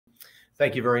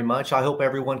Thank you very much. I hope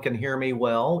everyone can hear me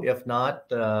well. If not,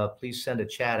 please send a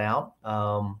chat out.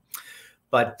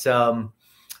 But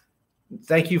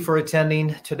thank you for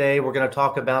attending today. We're going to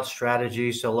talk about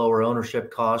strategies to lower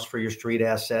ownership costs for your street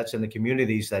assets in the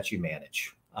communities that you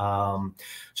manage.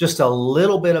 Just a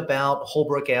little bit about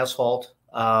Holbrook Asphalt.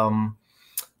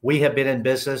 We have been in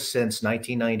business since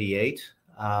 1998.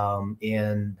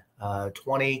 In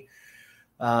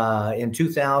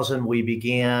 2000, we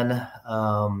began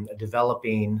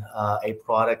developing a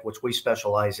product which we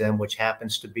specialize in, which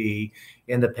happens to be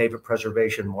in the pavement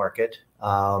preservation market.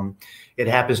 It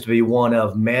happens to be one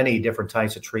of many different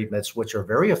types of treatments which are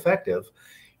very effective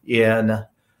in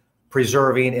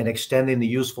preserving and extending the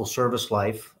useful service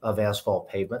life of asphalt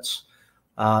pavements.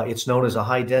 It's known as a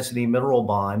high-density mineral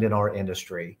bond in our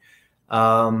industry.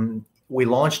 We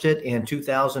launched it in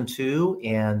 2002,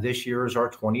 and this year is our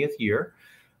 20th year.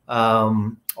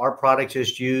 Our product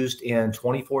is used in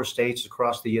 24 states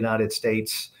across the United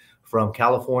States, from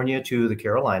California to the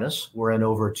Carolinas. We're in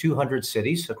over 200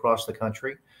 cities across the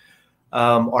country.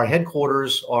 Our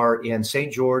headquarters are in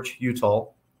St. George, Utah.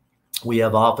 We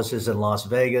have offices in Las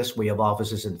Vegas. We have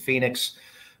offices in Phoenix,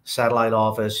 satellite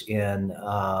office in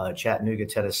Chattanooga,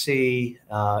 Tennessee.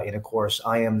 And of course,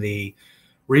 I am the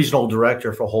regional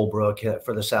director for Holbrook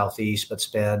for the Southeast, but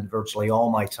spend virtually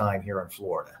all my time here in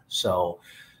Florida. So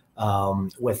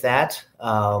with that,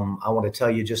 I want to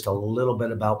tell you just a little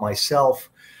bit about myself.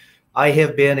 I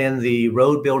have been in the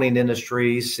road building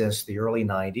industry since the early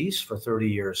 90s, for 30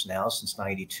 years now, since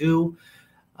 92.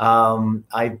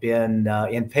 I've been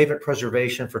in pavement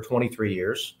preservation for 23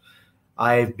 years.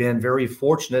 I've been very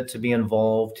fortunate to be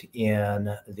involved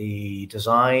in the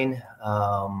design,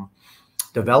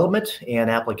 development, and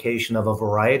application of a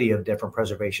variety of different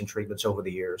preservation treatments over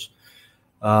the years.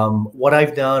 What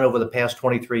I've done over the past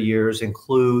 23 years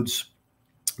includes,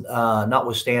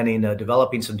 notwithstanding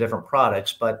developing some different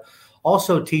products, but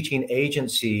also teaching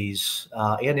agencies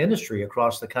and industry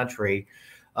across the country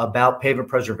about pavement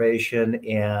preservation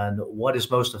and what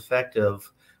is most effective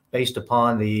based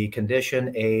upon the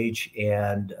condition, age,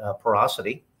 and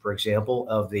porosity, for example,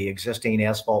 of the existing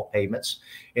asphalt pavements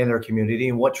in their community,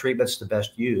 and what treatments to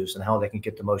best use and how they can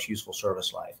get the most useful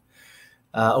service life.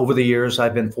 Over the years,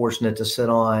 I've been fortunate to sit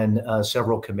on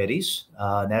several committees: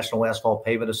 National Asphalt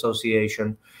Pavement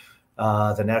Association,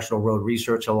 the National Road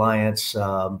Research Alliance,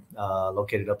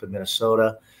 located up in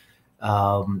Minnesota,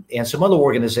 and some other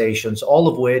organizations, all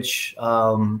of which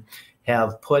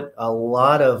have put a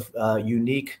lot of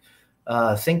unique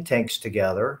think tanks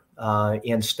together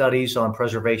in studies on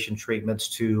preservation treatments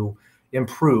to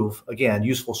improve, again,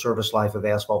 useful service life of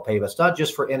asphalt pavements, not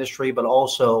just for industry, but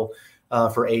also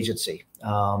for agency.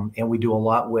 And we do a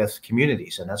lot with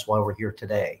communities, and that's why we're here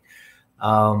today.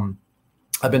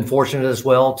 I've been fortunate as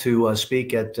well to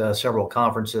speak at several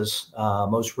conferences,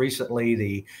 most recently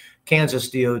the Kansas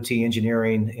DOT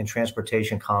Engineering and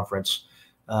Transportation Conference.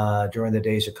 During the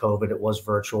days of COVID, it was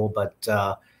virtual, but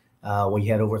we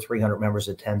had over 300 members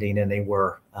attending, and they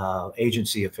were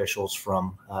agency officials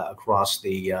from across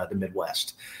the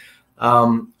Midwest.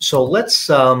 So let's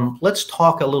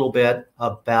talk a little bit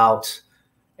about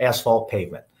asphalt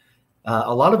pavement.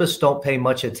 A lot of us don't pay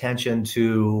much attention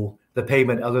to the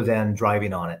pavement other than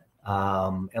driving on it,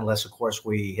 unless, of course,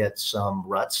 we hit some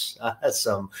ruts,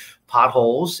 some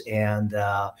potholes, and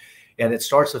it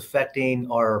starts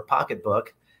affecting our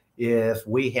pocketbook if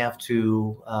we have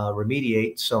to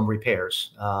remediate some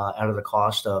repairs out of the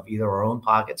cost of either our own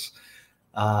pockets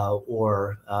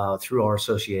or through our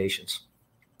associations.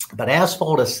 But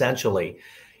asphalt essentially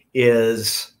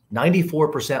is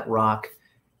 94% rock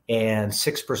and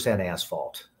 6%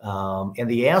 asphalt. And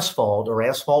the asphalt, or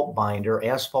asphalt binder,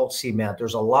 asphalt cement,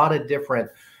 there's a lot of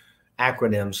different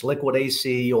acronyms. Liquid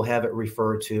AC, you'll have it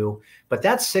referred to, but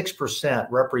that 6%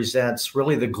 represents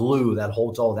really the glue that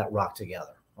holds all that rock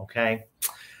together, okay?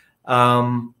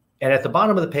 And at the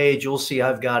bottom of the page, you'll see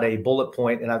I've got a bullet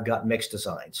point and I've got mixed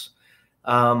designs.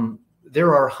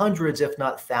 There are hundreds, if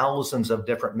not thousands, of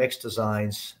different mixed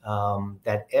designs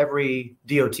that every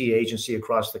DOT agency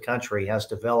across the country has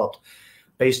developed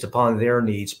based upon their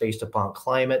needs, based upon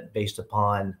climate, based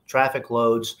upon traffic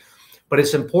loads. But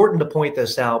it's important to point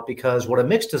this out because what a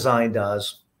mixed design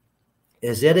does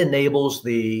is it enables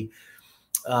the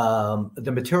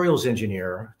materials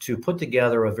engineer to put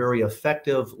together a very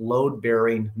effective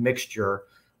load-bearing mixture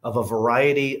of a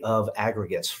variety of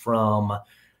aggregates, from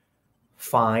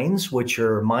fines, which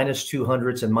are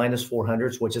 -200s and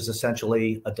 -400s, which is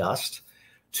essentially a dust,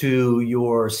 to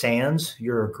your sands,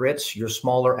 your grits, your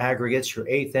smaller aggregates, your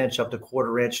 1/8 inch up to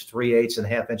 1/4 inch, 3/8 and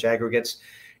 1/2 inch aggregates.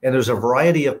 And there's a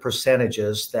variety of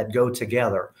percentages that go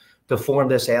together to form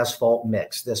this asphalt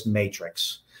mix, this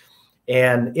matrix.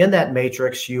 And in that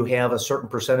matrix, you have a certain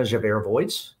percentage of air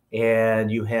voids, and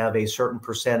you have a certain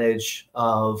percentage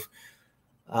of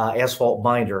asphalt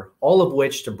binder, all of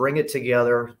which to bring it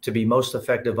together to be most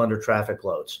effective under traffic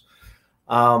loads.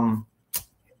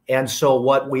 And so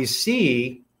what we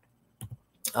see,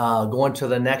 going to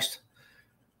the next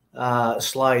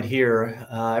slide here,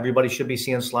 everybody should be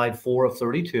seeing slide 4 of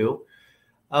 32.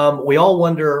 We all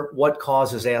wonder what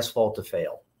causes asphalt to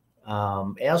fail.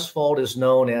 Asphalt is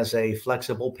known as a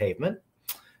flexible pavement.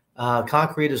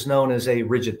 Concrete is known as a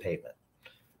rigid pavement.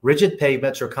 Rigid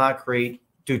pavements or concrete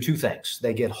do two things.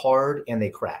 They get hard and they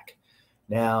crack.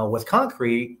 Now, with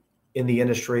concrete in the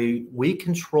industry, we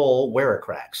control where it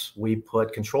cracks. We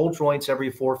put control joints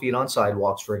every 4 feet on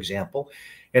sidewalks, for example,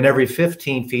 and every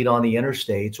 15 feet on the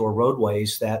interstates or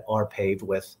roadways that are paved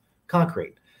with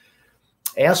concrete.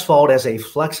 Asphalt as a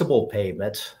flexible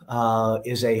pavement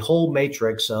is a whole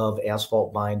matrix of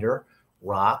asphalt binder,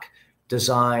 rock,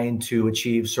 designed to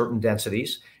achieve certain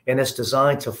densities, and it's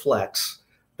designed to flex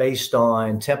based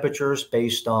on temperatures,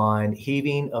 based on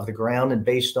heaving of the ground, and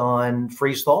based on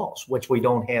freeze thaws, which we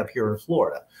don't have here in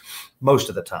Florida most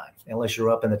of the time, unless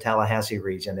you're up in the Tallahassee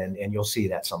region, and you'll see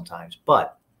that sometimes.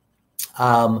 But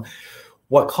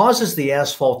what causes the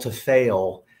asphalt to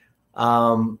fail,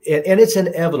 and it's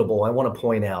inevitable, I want to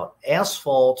point out,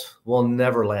 asphalt will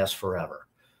never last forever.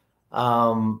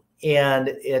 And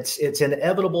it's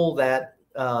inevitable that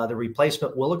the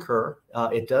replacement will occur.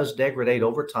 It does degrade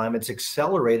over time. It's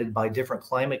accelerated by different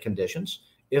climate conditions.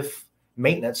 If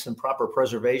maintenance and proper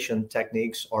preservation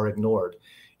techniques are ignored,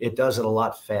 it does it a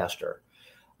lot faster.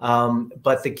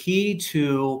 But the key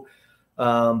to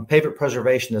pavement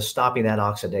preservation is stopping that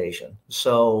oxidation.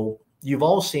 So you've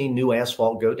all seen new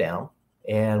asphalt go down,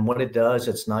 and when it does,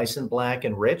 it's nice and black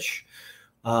and rich.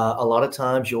 A lot of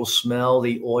times you'll smell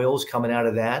the oils coming out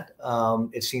of that.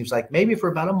 It seems like maybe for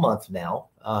about a month now.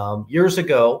 Years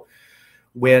ago,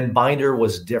 when binder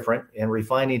was different and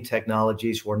refining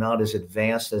technologies were not as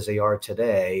advanced as they are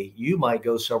today, you might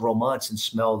go several months and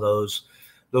smell those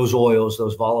oils,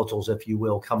 those volatiles, if you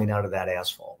will, coming out of that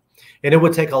asphalt. And it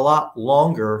would take a lot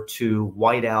longer to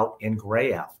white out and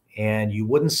gray out. And you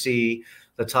wouldn't see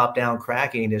the top-down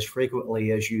cracking as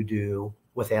frequently as you do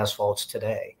with asphalts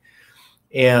today.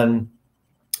 And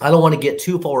I don't want to get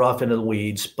too far off into the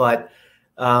weeds, but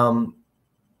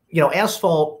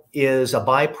asphalt is a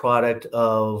byproduct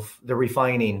of the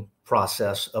refining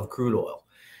process of crude oil.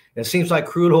 It seems like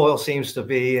crude oil seems to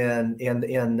be in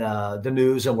the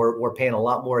news, and we're paying a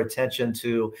lot more attention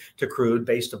to crude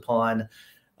based upon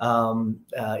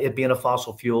it being a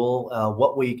fossil fuel,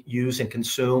 what we use and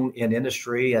consume in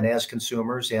industry and as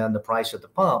consumers, and the price at the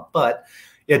pump. But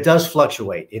it does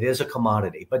fluctuate. It is a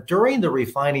commodity. But during the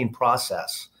refining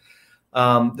process,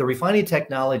 the refining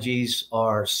technologies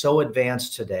are so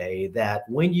advanced today that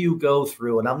when you go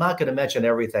through, and I'm not going to mention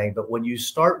everything, but when you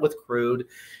start with crude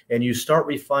and you start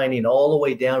refining all the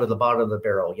way down to the bottom of the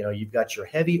barrel, you've got your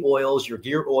heavy oils, your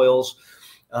gear oils,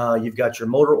 you've got your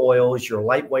motor oils, your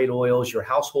lightweight oils, your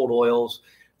household oils.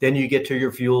 Then you get to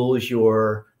your fuels,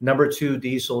 your number 2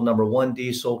 diesel, number 1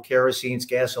 diesel, kerosene,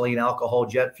 gasoline, alcohol,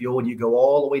 jet fuel, and you go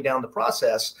all the way down the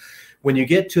process. When you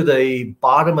get to the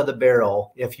bottom of the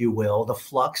barrel, if you will, the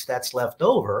flux that's left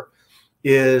over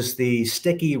is the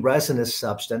sticky resinous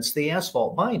substance, the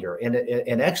asphalt binder. And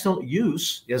an excellent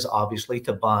use is obviously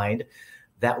to bind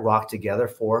that rock together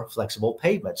for flexible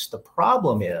pavements. The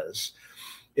problem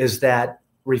is that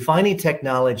refining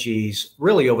technologies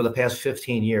really over the past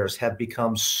 15 years have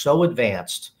become so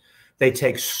advanced. They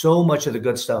take so much of the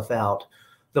good stuff out.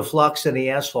 The flux in the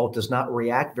asphalt does not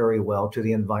react very well to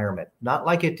the environment, not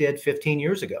like it did 15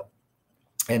 years ago.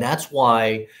 And that's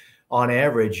why, on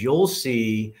average, you'll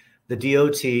see the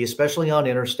DOT, especially on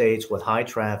interstates with high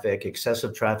traffic,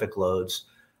 excessive traffic loads,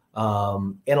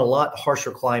 in a lot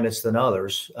harsher climates than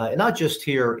others, and not just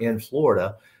here in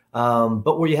Florida,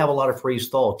 but where you have a lot of freeze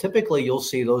thaw. Typically, you'll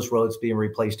see those roads being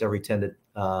replaced every 8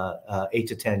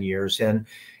 to 10 years. And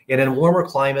in warmer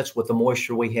climates with the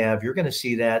moisture we have, you're going to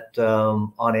see that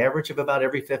on average of about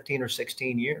every 15 or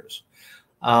 16 years,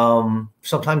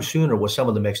 sometimes sooner with some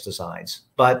of the mixed designs.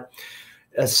 But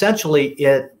essentially,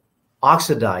 it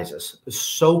oxidizes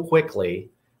so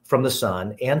quickly from the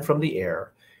sun and from the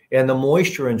air. And the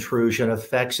moisture intrusion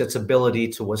affects its ability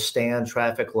to withstand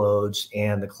traffic loads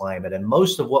and the climate. And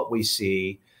most of what we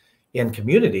see in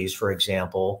communities, for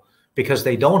example, because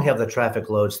they don't have the traffic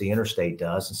loads the interstate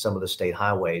does and some of the state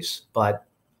highways, but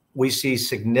we see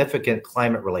significant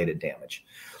climate-related damage.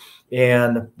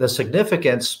 And the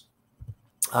significance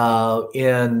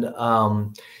in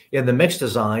the mixed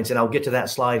designs, and I'll get to that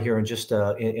slide here in just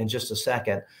a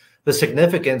second. The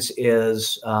significance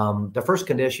is the first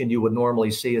condition you would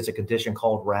normally see is a condition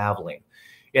called raveling,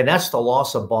 and that's the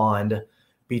loss of bond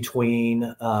between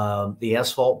the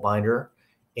asphalt binder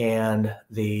and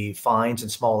the fines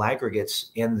and small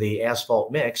aggregates in the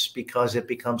asphalt mix, because it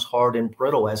becomes hard and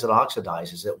brittle as it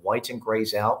oxidizes. It whites and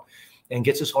grays out and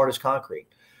gets as hard as concrete.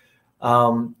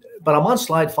 But I'm on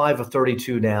slide 5 of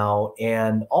 32 now,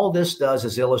 and all this does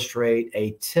is illustrate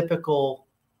a typical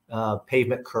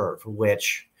pavement curve,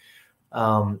 which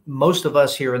most of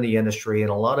us here in the industry, and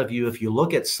a lot of you, if you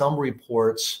look at some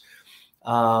reports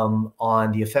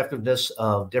on the effectiveness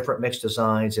of different mixed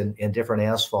designs and different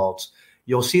asphalts,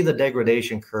 you'll see the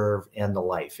degradation curve and the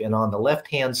life. And on the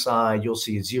left-hand side, you'll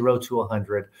see 0 to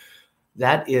 100.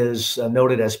 That is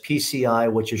noted as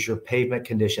PCI, which is your pavement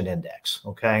condition index,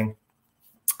 okay?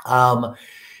 And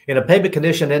a pavement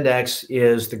condition index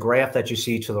is the graph that you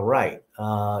see to the right.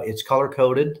 It's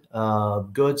color-coded,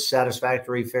 good,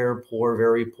 satisfactory, fair, poor,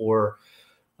 very poor,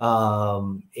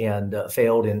 and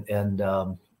failed, and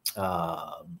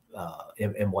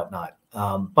whatnot.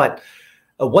 But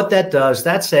what that does,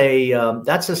 that's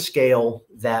a scale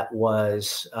that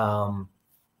was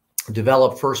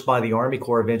developed first by the Army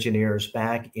Corps of Engineers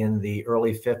back in the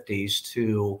early 50s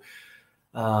to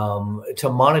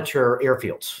monitor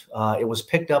airfields. It was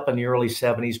picked up in the early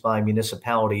 70s by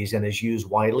municipalities and is used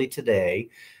widely today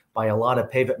by a lot of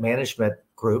pavement management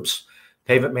groups,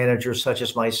 pavement managers such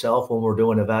as myself, when we're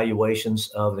doing evaluations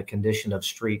of the condition of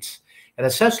streets. And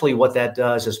essentially what that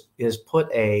does is put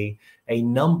a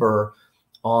number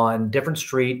on different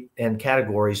street and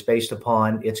categories based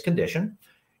upon its condition,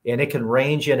 and it can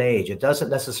range in age. It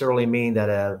doesn't necessarily mean that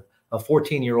a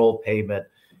 14-year-old pavement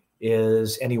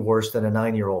is any worse than a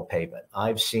 9-year-old pavement.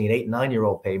 I've seen 8 and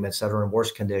 9-year-old pavements that are in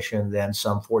worse condition than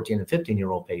some 14 and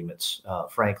 15-year-old pavements,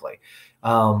 frankly.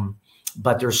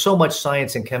 But there's so much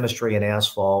science and chemistry in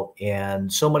asphalt,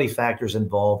 and so many factors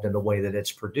involved in the way that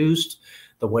it's produced,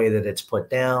 the way that it's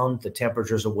put down, the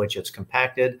temperatures at which it's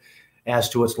compacted,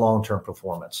 as to its long-term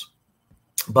performance.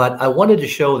 But I wanted to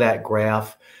show that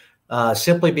graph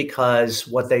simply because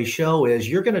what they show is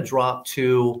you're going to drop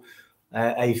to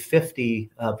a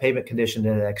 50 pavement condition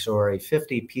index or a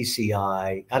 50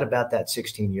 PCI at about that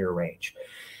 16-year range.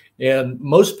 And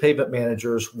most pavement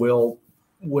managers will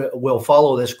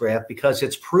follow this graph because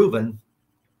it's proven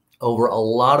over a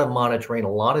lot of monitoring, a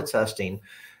lot of testing,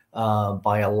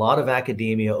 by a lot of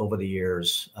academia over the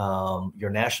years. Your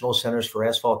National Centers for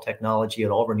Asphalt Technology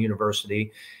at Auburn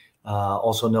University,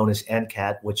 also known as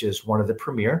NCAT, which is one of the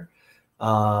premier.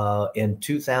 In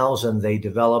 2000, they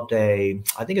developed I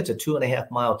think it's a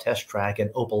 2.5-mile test track in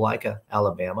Opelika,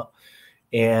 Alabama.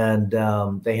 And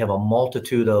they have a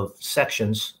multitude of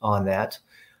sections on that.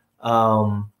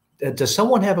 Does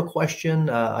someone have a question?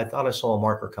 I thought I saw a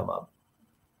marker come up.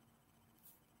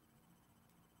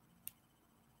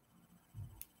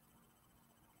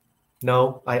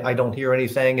 No, I don't hear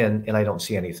anything, and I don't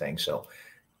see anything. So,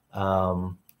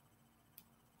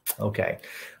 okay.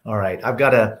 All right. I've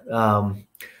got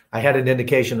I had an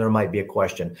indication there might be a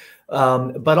question.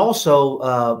 But also,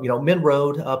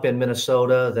 MnRoad up in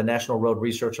Minnesota, the National Road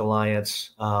Research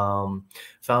Alliance,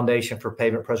 Foundation for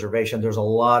Pavement Preservation. There's a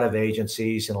lot of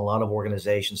agencies and a lot of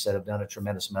organizations that have done a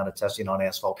tremendous amount of testing on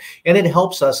asphalt. And it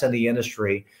helps us in the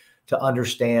industry to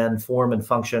understand form and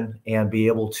function and be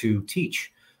able to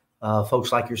teach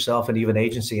folks like yourself and even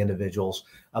agency individuals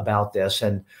about this.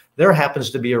 And there happens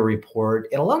to be a report,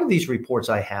 and a lot of these reports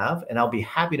I have, and I'll be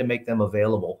happy to make them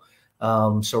available.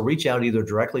 So reach out either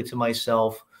directly to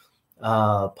myself,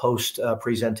 post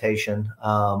presentation,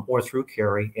 or through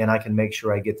Carrie, and I can make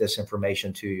sure I get this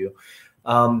information to you.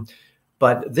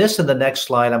 But this in the next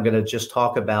slide, I'm going to just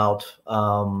talk about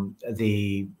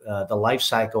the life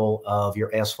cycle of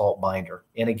your asphalt binder.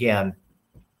 And again,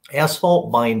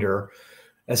 asphalt binder,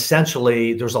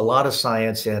 essentially, there's a lot of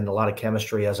science and a lot of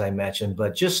chemistry, as I mentioned,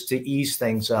 but just to ease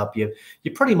things up, you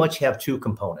pretty much have two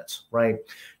components, right?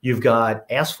 You've got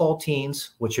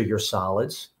asphaltenes, which are your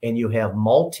solids, and you have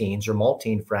maltenes or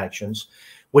maltene fractions,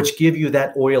 which give you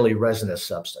that oily resinous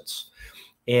substance.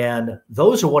 And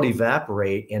those are what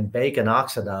evaporate and bake and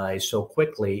oxidize so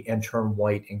quickly and turn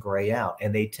white and gray out.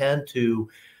 And they tend to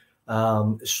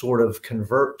sort of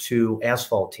convert to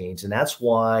asphaltenes. And that's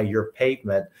why your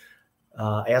pavement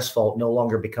asphalt no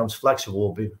longer becomes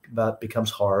flexible, but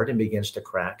becomes hard and begins to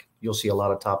crack. You'll see a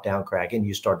lot of top-down cracking.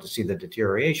 You start to see the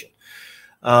deterioration.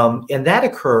 And that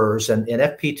occurs, and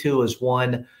FP2 is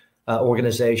one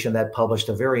organization that published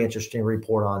a very interesting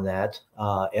report on that,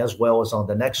 as well as on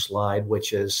the next slide,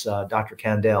 which is Dr.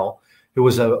 Kandel who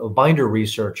was a binder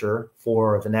researcher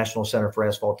for the National Center for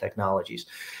Asphalt Technologies.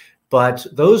 But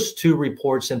those two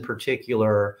reports in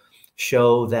particular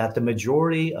show that the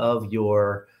majority of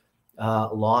your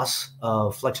loss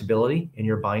of flexibility in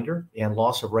your binder and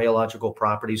loss of rheological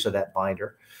properties of that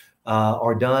binder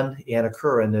are done and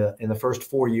occur in the first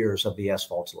 4 years of the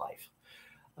asphalt's life.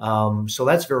 So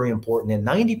that's very important. And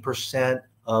 90%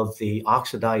 of the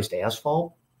oxidized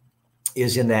asphalt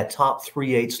is in that top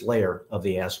 3/8 layer of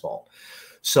the asphalt.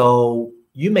 So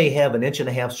you may have an 1.5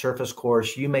 inch surface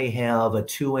course. You may have a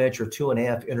 2 inch or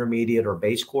 2.5 intermediate or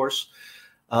base course.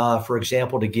 For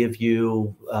example, to give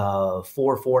you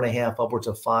 4.5, upwards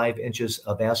of 5 inches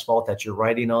of asphalt that you're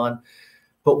riding on.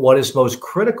 But what is most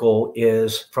critical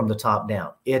is from the top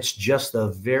down. It's just the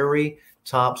very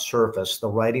top surface, the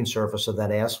riding surface of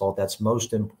that asphalt that's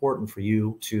most important for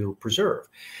you to preserve.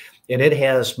 And it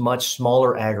has much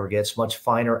smaller aggregates, much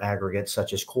finer aggregates,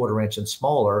 such as 1/4 inch and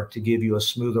smaller, to give you a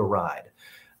smoother ride.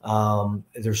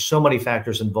 There's so many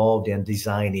factors involved in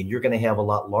designing. You're going to have a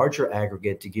lot larger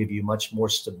aggregate to give you much more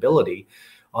stability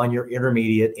on your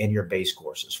intermediate and your base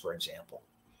courses, for example.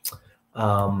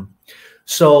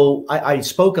 So I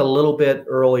spoke a little bit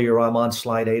earlier, I'm on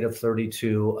slide 8 of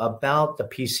 32, about the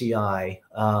PCI.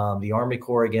 The Army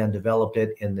Corps, again, developed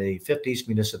it in the 50s.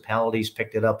 Municipalities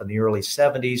picked it up in the early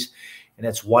 70s, and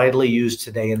it's widely used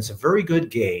today. And it's a very good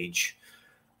gauge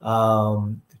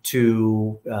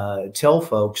to tell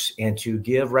folks and to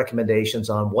give recommendations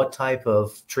on what type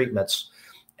of treatments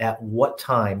at what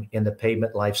time in the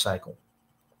pavement life cycle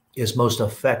is most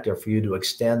effective for you to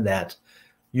extend that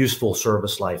useful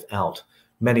service life out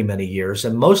many, many years.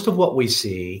 And most of what we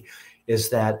see is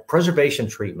that preservation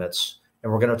treatments,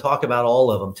 and we're going to talk about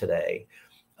all of them today,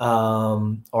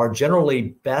 are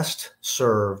generally best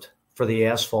served for the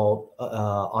asphalt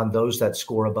on those that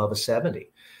score above a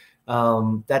 70.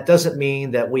 That doesn't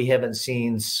mean that we haven't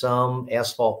seen some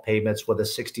asphalt pavements with a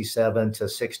 67 to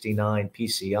 69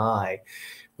 PCI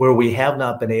where we have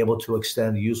not been able to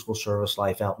extend the useful service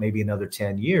life out maybe another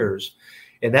 10 years.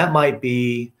 And that might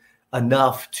be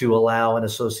enough to allow an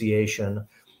association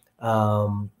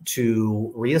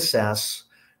to reassess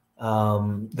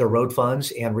their road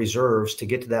funds and reserves to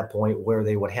get to that point where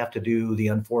they would have to do the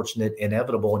unfortunate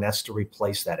inevitable, and that's to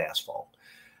replace that asphalt.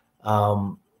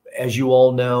 As you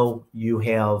all know, you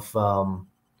have,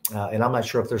 and I'm not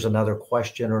sure if there's another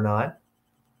question or not.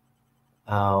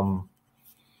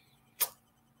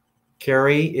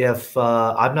 Carrie, if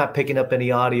I'm not picking up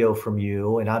any audio from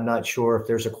you, and I'm not sure if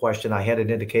there's a question, I had an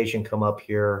indication come up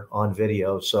here on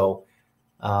video. So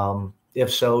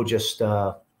if so, just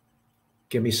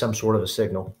give me some sort of a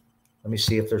signal. Let me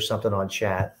see if there's something on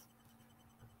chat.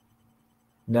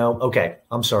 No? Okay.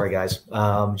 I'm sorry, guys.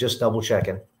 Just double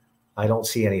checking. I don't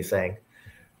see anything.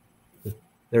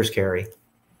 There's Carrie.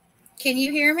 Can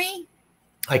you hear me?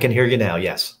 I can hear you now.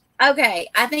 Yes. Okay.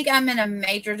 I think I'm in a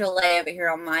major delay over here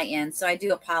on my end, so I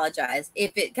do apologize.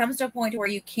 If it comes to a point where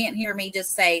you can't hear me,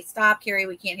 just say, stop, Carrie,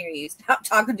 we can't hear you. Stop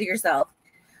talking to yourself.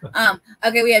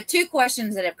 Okay. We have 2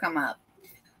 questions that have come up.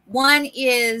 One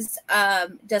is,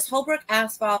 does Holbrook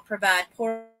Asphalt provide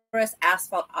porous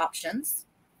asphalt options?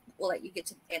 We'll let you get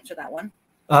to answer that one.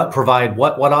 Provide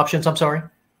what options? I'm sorry.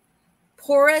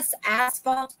 Porous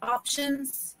asphalt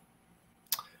options.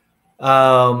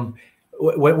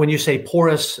 When you say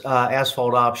porous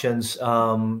asphalt options,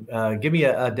 give me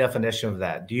a definition of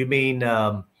that. Do you mean,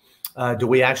 do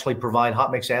we actually provide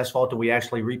hot mix asphalt? Do we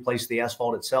actually replace the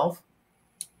asphalt itself?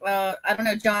 I don't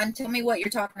know, John, tell me what you're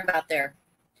talking about there.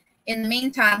 In the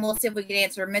meantime, we'll see if we can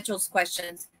answer Mitchell's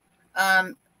questions.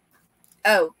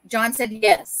 Oh, John said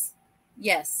yes.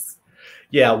 Yes.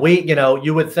 Yeah,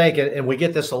 you would think, and we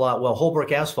get this a lot. Well,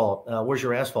 Holbrook Asphalt, where's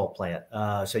your asphalt plant?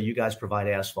 So you guys provide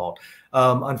asphalt.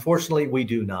 Unfortunately, we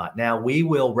do not. Now, we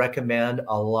will recommend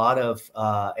a lot of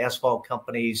asphalt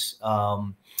companies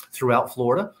throughout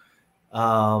Florida,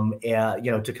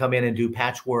 to come in and do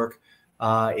patchwork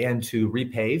and to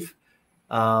repave.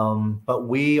 But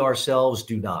we ourselves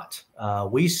do not.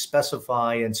 We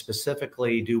specify and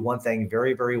specifically do one thing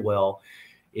very, very well.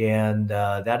 And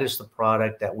that is the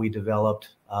product that we developed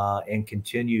and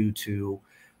continue to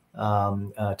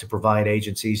provide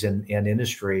agencies and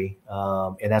industry,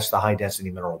 and that's the high density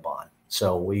mineral bond.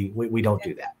 So we don't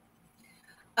do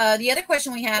that. The other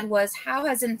question we had was, how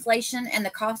has inflation and the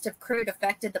cost of crude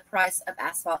affected the price of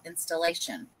asphalt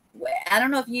installation? I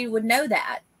don't know if you would know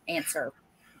that answer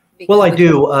Well, I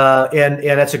do, and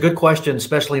that's a good question,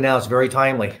 especially now. It's very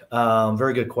timely.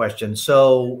 Very good question.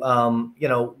 So,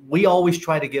 we always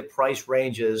try to get price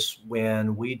ranges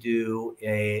when we do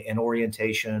an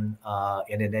orientation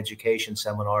and an education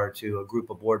seminar to a group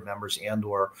of board members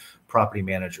and/or property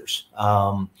managers.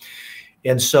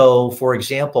 And so, for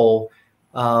example,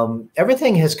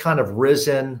 everything has kind of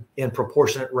risen in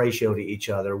proportionate ratio to each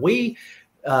other.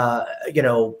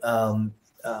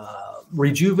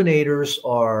 Rejuvenators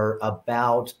are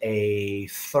about a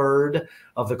third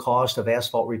of the cost of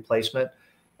asphalt replacement.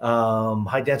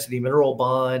 High density mineral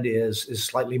bond is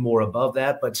slightly more above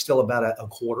that, but still about a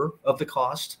quarter of the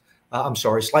cost. I'm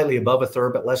sorry, slightly above a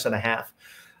third, but less than a half.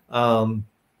 And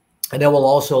then we'll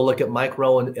also look at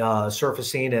micro and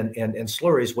surfacing and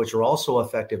slurries, which are also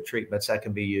effective treatments that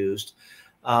can be used.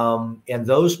 And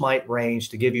those might range,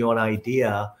 to give you an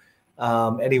idea,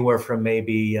 anywhere from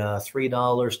maybe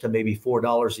 $3 to maybe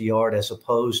 $4 a yard, as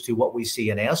opposed to what we see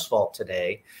in asphalt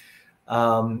today,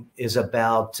 is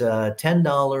about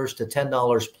 $10 to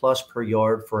 $10 plus per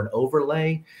yard for an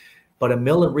overlay. But a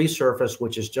mill and resurface,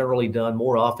 which is generally done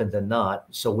more often than not,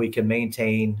 so we can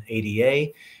maintain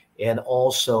ADA and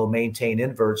also maintain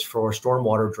inverts for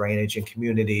stormwater drainage in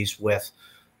communities with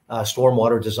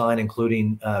stormwater design,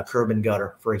 including curb and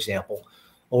gutter, for example,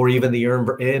 or even the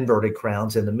inverted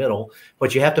crowns in the middle.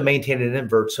 But you have to maintain an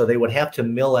invert, so they would have to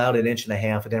mill out 1.5 inches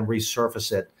and then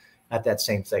resurface it at that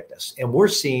same thickness. And we're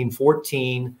seeing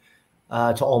 $14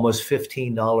 to almost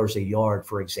 $15 a yard,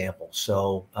 for example.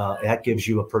 So that gives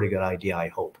you a pretty good idea, I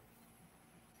hope.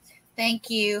 Thank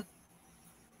you.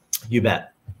 You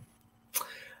bet.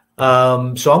 So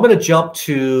I'm going to jump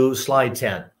to slide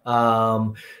 10.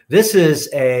 This is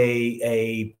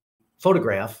a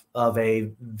photograph of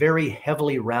a very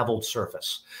heavily raveled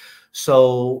surface.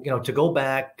 So, to go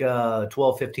back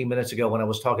 12, 15 minutes ago when I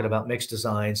was talking about mixed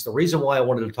designs, the reason why I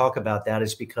wanted to talk about that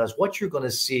is because what you're going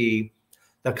to see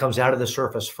that comes out of the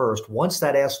surface first, once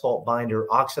that asphalt binder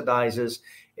oxidizes,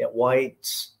 it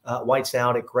whites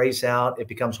out, it grays out, it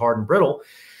becomes hard and brittle,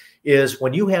 is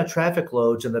when you have traffic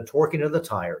loads and the torquing of the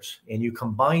tires, and you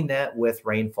combine that with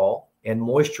rainfall and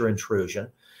moisture intrusion,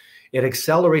 it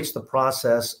accelerates the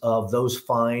process of those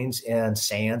fines and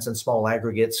sands and small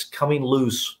aggregates coming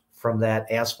loose from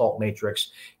that asphalt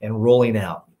matrix and rolling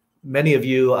out. Many of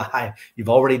you, you've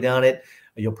already done it.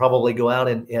 You'll probably go out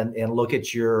and look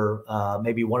at your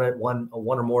maybe one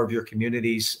or more of your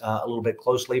communities a little bit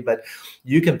closely, but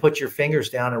you can put your fingers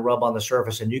down and rub on the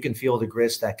surface and you can feel the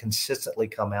grits that consistently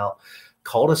come out.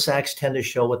 Cul-de-sacs tend to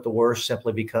show it the worst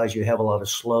simply because you have a lot of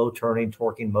slow turning,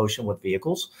 torquing motion with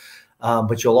vehicles,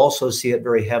 but you'll also see it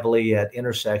very heavily at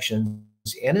intersections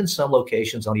and in some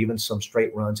locations on even some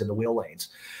straight runs in the wheel lanes.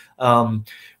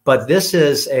 But this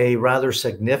is a rather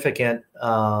significant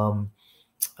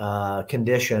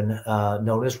condition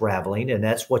known as raveling, and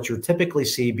that's what you typically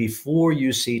see before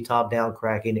you see top-down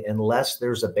cracking, unless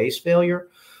there's a base failure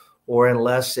or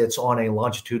unless it's on a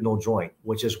longitudinal joint,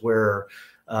 which is where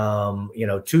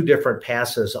two different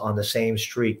passes on the same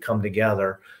street come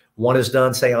together. One is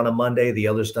done, say, on a Monday, the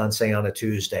other's done, say, on a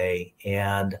Tuesday,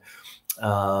 and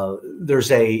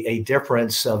there's a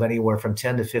difference of anywhere from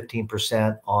 10 to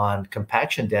 15% on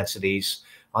compaction densities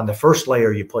on the first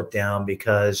layer you put down,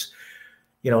 because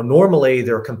normally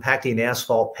they're compacting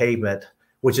asphalt pavement,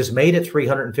 which is made at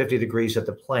 350 degrees at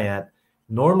the plant,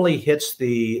 normally hits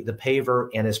the paver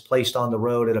and is placed on the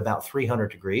road at about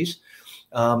 300 degrees.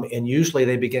 And usually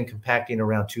they begin compacting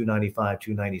around 295,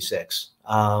 296.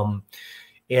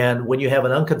 And when you have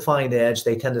an unconfined edge,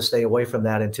 they tend to stay away from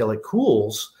that until it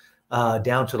cools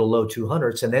down to the low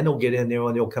 200s. And then they'll get in there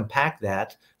and they'll compact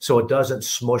that so it doesn't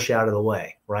smush out of the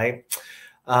way, right?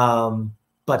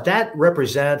 But that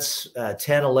represents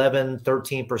 10, 11,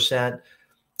 13%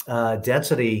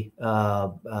 density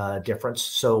difference.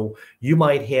 So you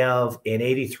might have an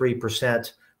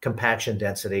 83% compaction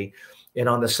density. And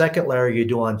on the second layer you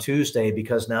do on Tuesday,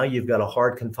 because now you've got a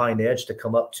hard confined edge to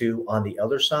come up to on the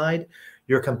other side,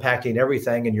 you're compacting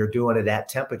everything and you're doing it at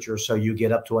temperature. So you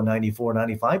get up to a 94,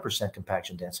 95%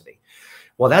 compaction density.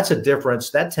 Well, that's a difference.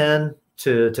 That 10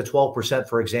 to 12%,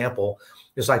 for example,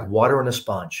 is like water in a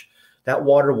sponge. That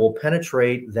water will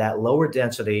penetrate that lower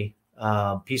density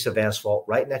piece of asphalt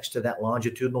right next to that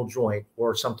longitudinal joint,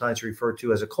 or sometimes referred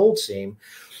to as a cold seam,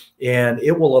 and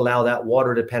it will allow that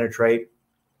water to penetrate.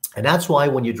 And that's why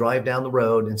when you drive down the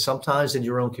road, and sometimes in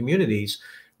your own communities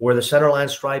where the centerline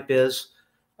stripe is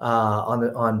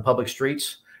on public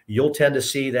streets, you'll tend to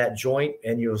see that joint,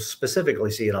 and you'll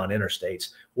specifically see it on interstates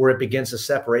where it begins to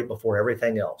separate before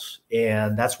everything else.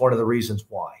 And that's one of the reasons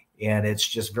why. And it's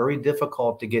just very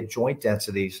difficult to get joint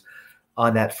densities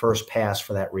on that first pass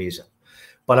for that reason.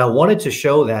 But I wanted to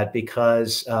show that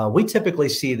because we typically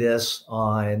see this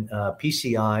on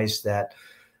PCIs that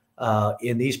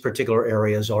in these particular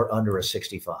areas are under a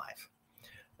 65.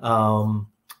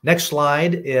 Next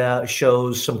slide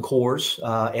shows some cores.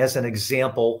 As an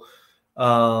example,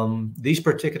 these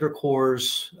particular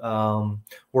cores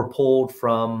were pulled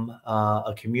from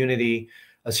a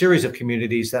series of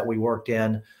communities that we worked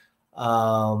in.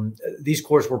 These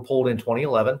cores were pulled in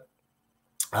 2011.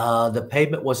 The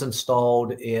pavement was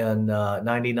installed in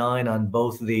 99 on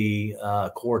both the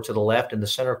core to the left and the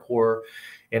center core,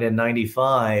 and in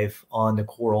 95 on the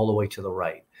core all the way to the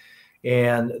right.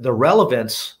 And the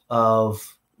relevance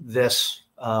of this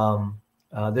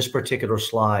this particular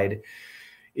slide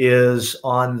is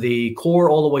on the core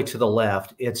all the way to the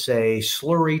left. It's a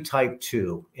slurry type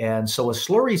 2. And so a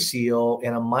slurry seal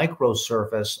and a micro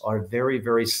surface are very,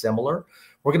 very similar.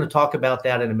 We're going to talk about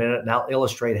that in a minute, and I'll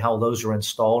illustrate how those are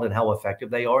installed and how effective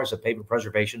they are as a pavement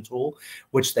preservation tool,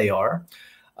 which they are.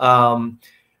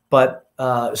 But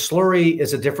slurry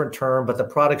is a different term, but the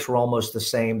products are almost the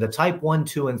same. The type 1,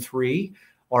 2, and 3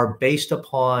 are based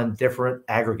upon different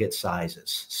aggregate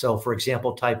sizes. So for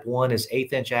example, type 1 is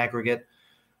 1/8 inch aggregate.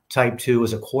 Type 2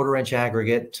 is a 1/4 inch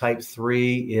aggregate. Type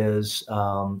 3 is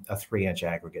a 3 inch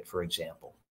aggregate, for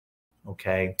example.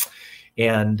 Okay.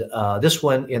 And this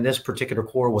one in this particular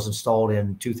core was installed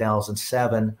in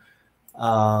 2007.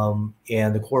 And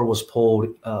the core was pulled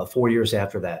 4 years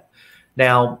after that.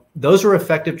 Now, those are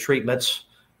effective treatments.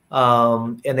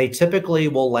 And they typically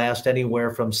will last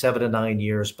anywhere from 7 to 9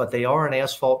 years, but they are an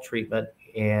asphalt treatment,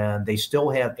 and they still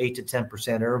have 8 to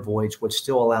 10% air voids, which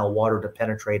still allow water to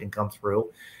penetrate and come through.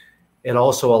 It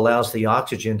also allows the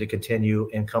oxygen to continue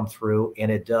and come through, and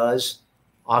it does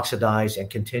oxidize and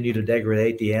continue to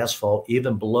degrade the asphalt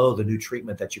even below the new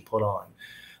treatment that you put on.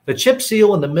 The chip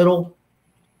seal in the middle,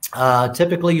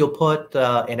 typically you'll put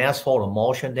an asphalt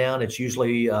emulsion down. It's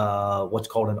usually what's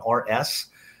called an RS.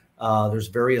 There's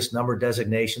various number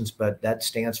designations, but that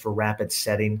stands for rapid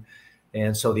setting.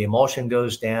 And so the emulsion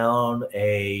goes down,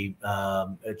 a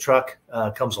truck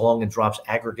comes along and drops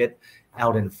aggregate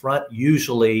out in front,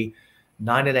 usually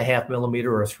 9.5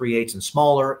 millimeter or 3/8 and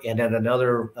smaller. And then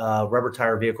another rubber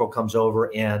tire vehicle comes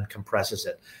over and compresses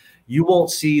it. You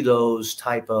won't see those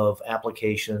type of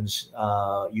applications.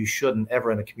 You shouldn't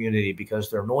ever in a community because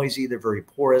they're noisy, they're very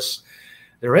porous.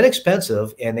 They're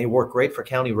inexpensive and they work great for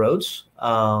county roads,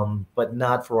 but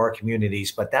not for our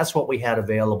communities. But that's what we had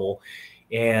available.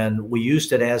 And we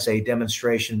used it as a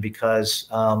demonstration because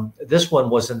this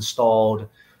one was installed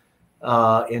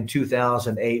in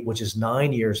 2008, which is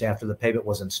 9 years after the pavement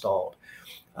was installed.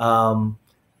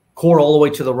 Core all the way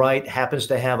to the right happens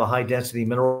to have a high density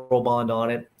mineral bond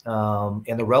on it.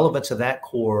 And the relevance of that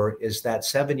core is that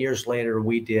 7 years later,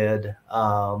 we did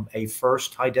a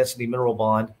first high density mineral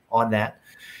bond on that.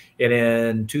 And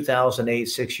in 2008,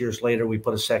 6 years later, we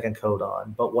put a second coat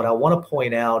on. But what I want to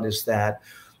point out is that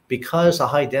because a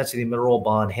high density mineral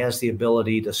bond has the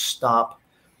ability to stop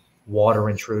water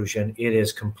intrusion, it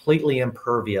is completely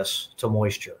impervious to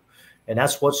moisture. And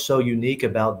that's what's so unique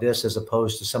about this as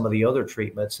opposed to some of the other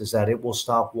treatments, is that it will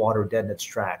stop water dead in its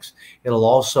tracks. It'll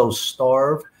also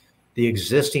starve the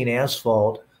existing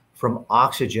asphalt from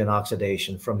oxygen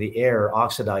oxidation, from the air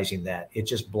oxidizing that. It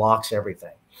just blocks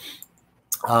everything.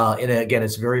 And again,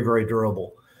 it's very, very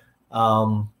durable.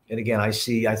 And again, I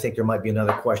think there might be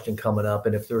another question coming up.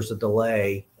 And if there's a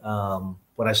delay,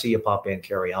 when I see you pop in,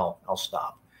 Carrie, I'll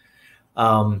stop.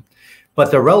 But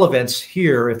the relevance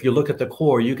here, if you look at the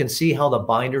core, you can see how the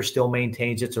binder still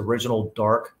maintains its original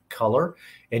dark color,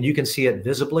 and you can see it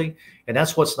visibly. And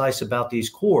that's what's nice about these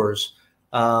cores,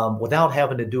 without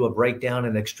having to do a breakdown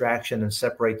and extraction and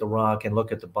separate the rock and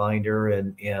look at the binder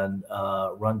and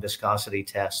run viscosity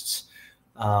tests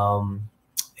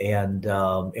and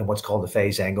what's called the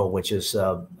phase angle, which is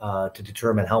to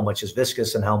determine how much is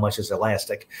viscous and how much is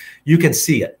elastic. You can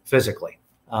see it physically.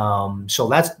 So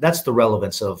that's the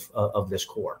relevance of this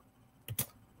core.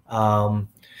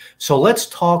 So let's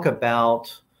talk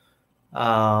about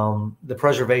the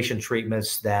preservation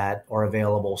treatments that are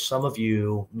available. Some of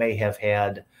you may have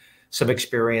had some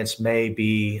experience,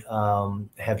 maybe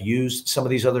have used some of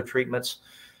these other treatments.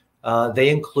 They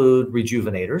include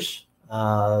rejuvenators.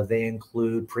 They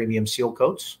include premium seal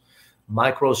coats,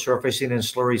 micro surfacing and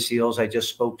slurry seals. I just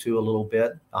spoke to a little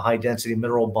bit, a high density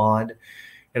mineral bond.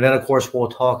 And then, of course, we'll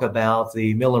talk about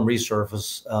the mill and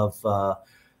resurface of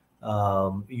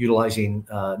utilizing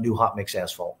new hot mix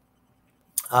asphalt.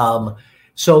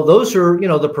 So those are,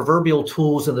 the proverbial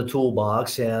tools in the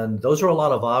toolbox, and those are a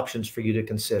lot of options for you to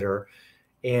consider.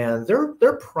 And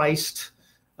they're priced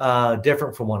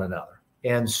different from one another.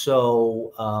 And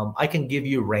so I can give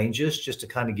you ranges just to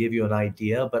kind of give you an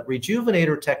idea, but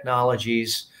Rejuvenator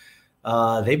Technologies,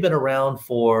 they've been around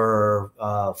for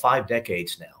 5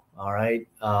 decades now. All right.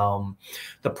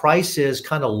 The price is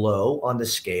kind of low on the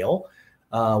scale,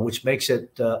 which makes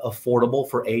it affordable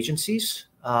for agencies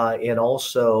and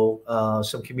also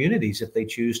some communities if they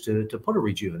choose to put a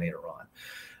Rejuvenator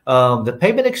on. The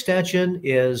pavement extension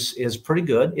is pretty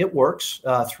good. It works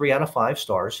 3 out of 5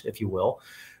 stars, if you will.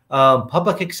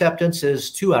 Public acceptance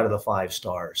is 2 out of the 5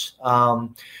 stars.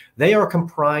 They are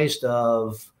comprised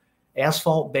of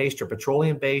asphalt-based or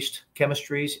petroleum-based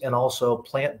chemistries and also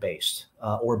plant-based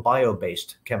or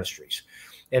bio-based chemistries.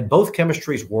 And both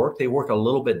chemistries work. They work a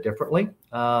little bit differently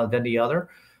than the other,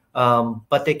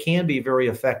 but they can be very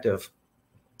effective.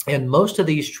 And most of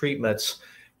these treatments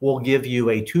will give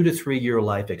you a 2 to 3 year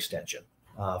life extension,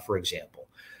 for example.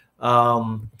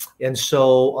 And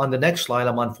so on the next slide,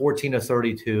 I'm on 14 to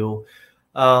 32.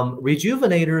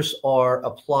 Rejuvenators are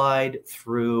applied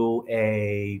through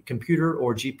a computer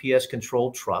or GPS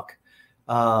controlled truck.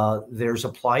 There's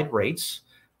applied rates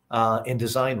and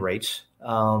design rates.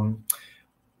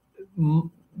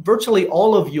 Virtually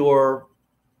all of your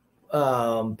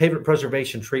pavement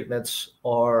preservation treatments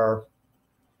are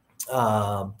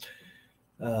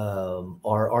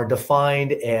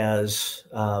defined as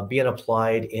being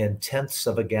applied in tenths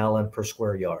of a gallon per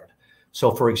square yard.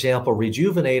 So for example,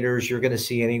 Rejuvenators, you're going to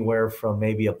see anywhere from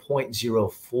maybe a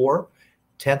 0.04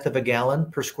 tenth of a gallon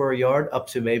per square yard up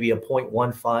to maybe a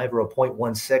 0.15 or a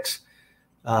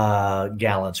 0.16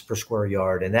 gallons per square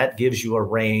yard. And that gives you a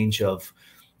range of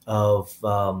a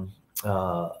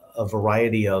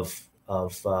variety of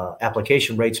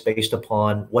application rates based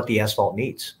upon what the asphalt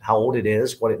needs, how old it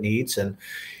is, what it needs. And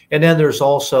then there's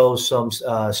also some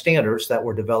standards that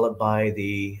were developed by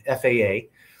the FAA,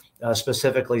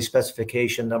 specifically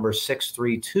specification number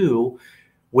 632,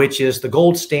 which is the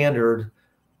gold standard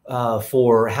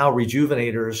for how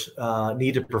Rejuvenators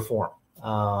need to perform.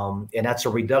 And that's a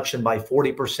reduction by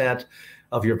 40%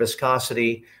 of your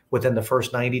viscosity within the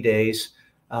first 90 days.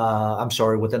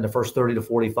 Within the first 30 to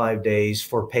 45 days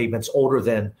for pavements older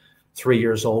than 3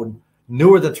 years old.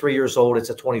 Newer than 3 years old, it's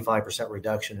a 25%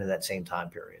 reduction in that same time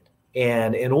period.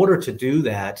 And in order to do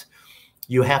that,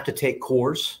 you have to take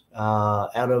cores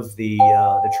out of the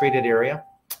treated area.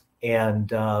 And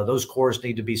those cores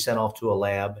need to be sent off to a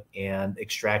lab, and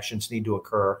extractions need to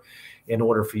occur in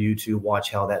order for you to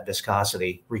watch how that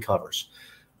viscosity recovers.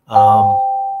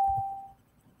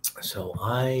 So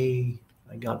I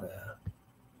got a...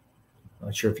 I'm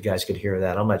not sure if you guys could hear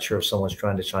that. I'm not sure if someone's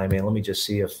trying to chime in. Let me just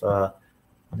see if,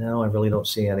 no, I really don't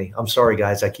see any. I'm sorry,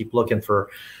 guys. I keep looking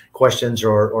for questions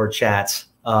or chats.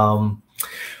 Just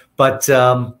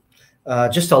a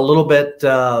little bit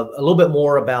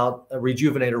more about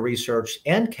Rejuvenator research.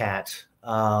 NCAT,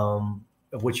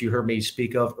 of which you heard me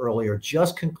speak of earlier,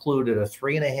 just concluded a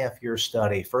 3.5-year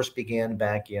study, first began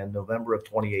back in November of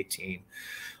 2018,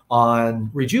 on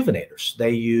Rejuvenators.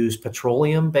 They use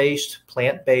petroleum-based,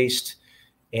 plant-based,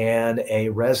 and a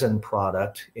resin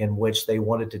product in which they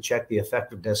wanted to check the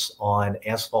effectiveness on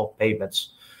asphalt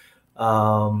pavements.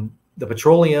 The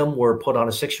petroleum were put on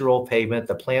a 6-year-old pavement.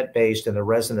 The plant-based and the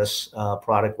resinous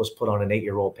product was put on an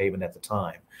 8-year-old pavement at the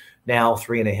time. Now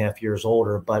 3.5 years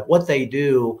older. But what they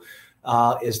do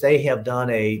is they have done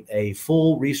a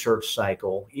full research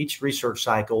cycle. Each research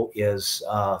cycle is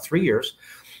 3 years.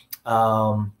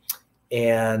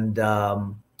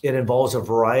 It involves a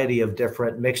variety of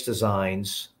different mix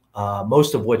designs,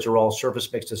 most of which are all surface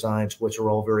mix designs, which are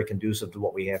all very conducive to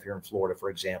what we have here in Florida, for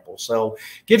example. So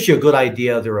it gives you a good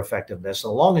idea of their effectiveness.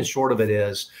 And the long and short of it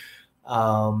is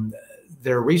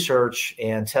their research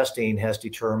and testing has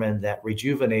determined that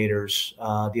Rejuvenators,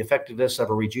 the effectiveness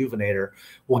of a Rejuvenator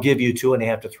will give you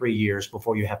 2.5 to 3 years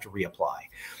before you have to reapply.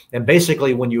 And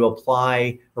basically, when you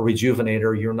apply a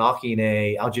Rejuvenator, you're knocking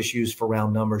I'll just use for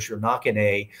round numbers, you're knocking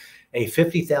a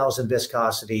 50,000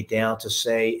 viscosity down to,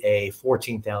 say, a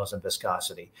 14,000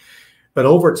 viscosity. But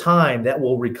over time, that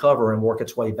will recover and work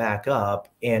its way back up.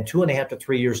 And 2.5 to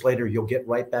 3 years later, you'll get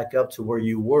right back up to where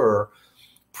you were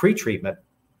pre-treatment,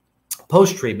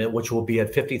 post-treatment, which will be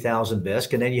at 50,000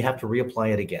 visc, and then you have to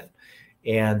reapply it again.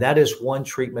 And that is one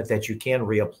treatment that you can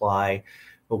reapply.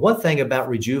 But one thing about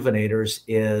Rejuvenators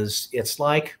is it's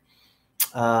like,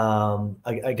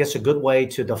 I guess a good way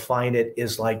to define it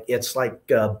is like, it's like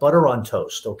butter on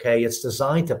toast, okay? It's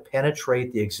designed to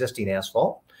penetrate the existing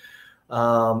asphalt.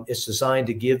 It's designed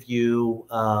to give you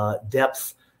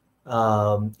depth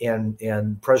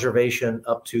and preservation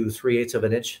up to 3/8 of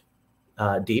an inch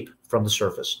deep from the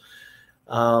surface.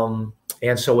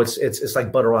 And so it's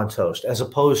like butter on toast, as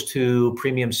opposed to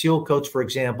premium seal coats, for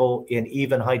example, in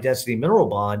even high density mineral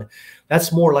bond.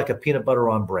 That's more like a peanut butter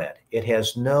on bread. It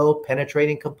has no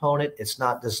penetrating component. It's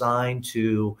not designed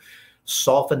to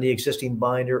soften the existing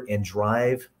binder and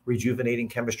drive rejuvenating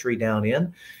chemistry down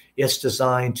in. It's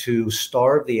designed to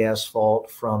starve the asphalt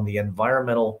from the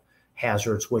environmental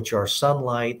hazards, which are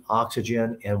sunlight,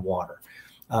 oxygen, and water,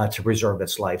 to preserve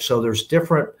its life. So there's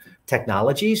different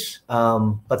technologies,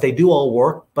 but they do all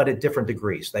work, but at different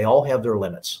degrees. They all have their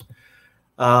limits.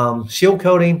 Seal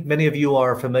coating, many of you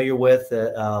are familiar with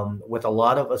a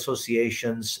lot of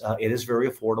associations. It is very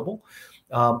affordable.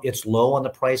 It's low on the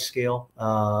price scale.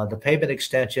 The pavement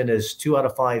extension is 2 out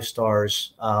of 5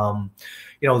 stars.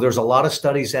 There's a lot of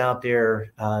studies out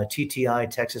there. TTI,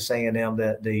 Texas A&M,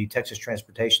 the Texas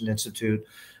Transportation Institute,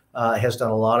 has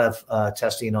done a lot of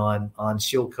testing on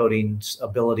seal coating's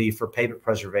ability for pavement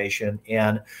preservation,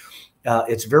 and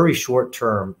it's very short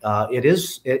term. It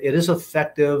is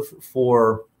effective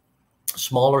for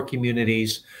smaller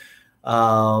communities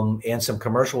and some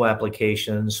commercial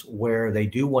applications where they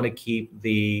do want to keep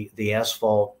the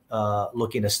asphalt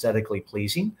looking aesthetically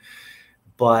pleasing.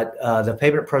 But the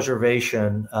pavement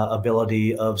preservation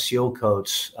ability of seal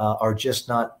coats are just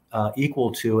not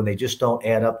equal to, and they just don't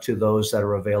add up to those that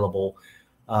are available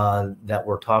that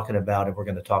we're talking about, and we're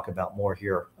going to talk about more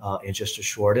here in just a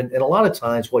short. And a lot of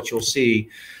times what you'll see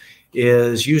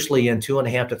is usually in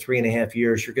 2.5 to 3.5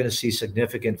 years, you're going to see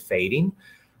significant fading.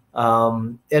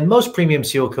 And most premium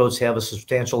seal coats have a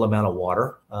substantial amount of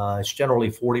water. It's generally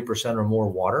 40% or more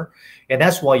water. And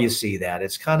that's why you see that.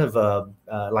 It's kind of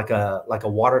like a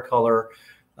watercolor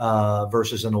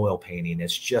versus an oil painting.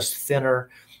 It's just thinner.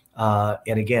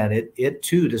 And again, it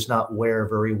too does not wear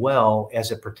very well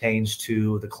as it pertains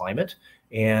to the climate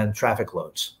and traffic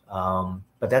loads.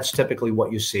 But that's typically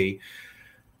what you see.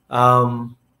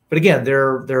 But again,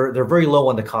 they're very low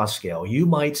on the cost scale. You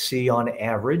might see on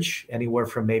average anywhere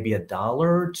from maybe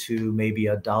 $1 to maybe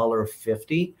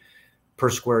 $1.50 per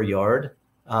square yard.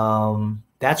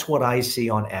 That's what I see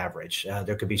on average.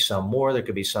 There could be some more, there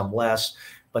could be some less,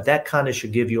 but that kind of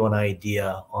should give you an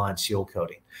idea on seal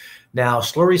coating. Now,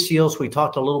 slurry seals, we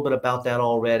talked a little bit about that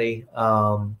already.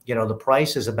 The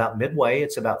price is about midway.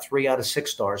 It's about 3 out of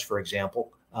 6 stars, for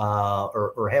example,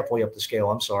 or halfway up the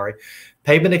scale, I'm sorry.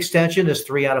 Pavement extension is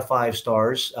 3 out of 5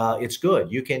 stars. It's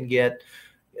good. You can get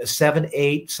 7,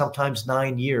 8, sometimes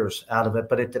 9 years out of it,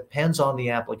 but it depends on the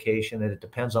application and it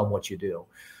depends on what you do.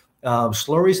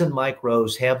 Slurries and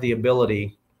micros have the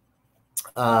ability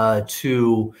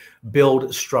to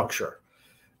build structure.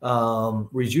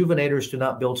 Rejuvenators do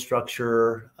not build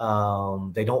structure.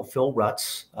 They don't fill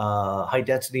ruts. High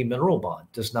density mineral bond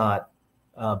does not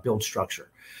build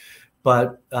structure.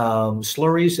 But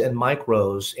slurries and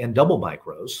micros and double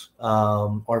micros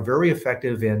are very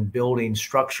effective in building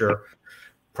structure,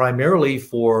 primarily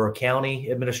for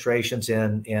county administrations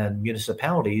and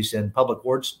municipalities and public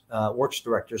works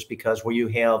directors, because where you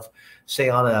have, say,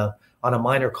 on a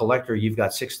minor collector, you've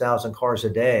got 6,000 cars a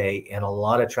day and a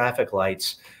lot of traffic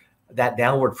lights. That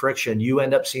downward friction, you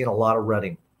end up seeing a lot of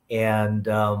rutting. And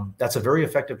that's a very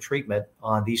effective treatment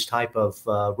on these type of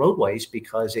roadways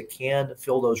because it can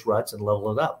fill those ruts and level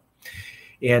it up.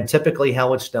 And typically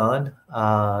how it's done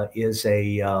is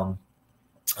through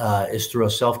a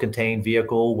self-contained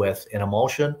vehicle with an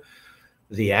emulsion.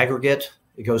 The aggregate,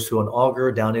 it goes through an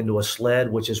auger down into a sled,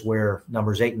 which is where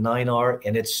numbers 8 and 9 are.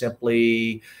 And it's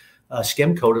simply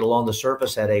skim coated along the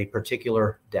surface at a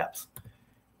particular depth.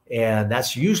 And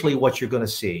that's usually what you're going to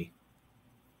see.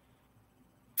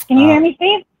 Can you hear me,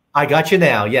 Steve? I got you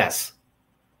now. Yes.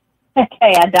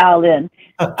 Okay, I dialed in.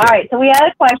 Okay. All right, so we had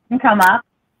a question come up,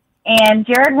 and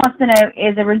Jared wants to know,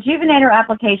 is a rejuvenator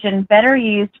application better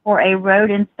used for a road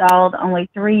installed only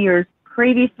 3 years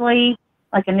previously,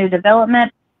 like a new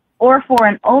development, or for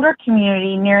an older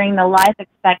community nearing the life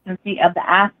expectancy of the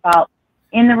asphalt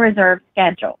in the reserve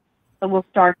schedule? So we'll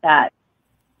start that.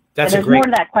 There's more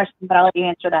to that question, but I'll let you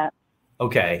answer that.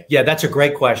 Okay. Yeah, that's a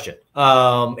great question.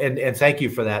 And thank you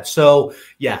for that. So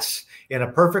yes, in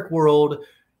a perfect world,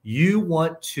 you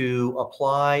want to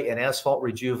apply an asphalt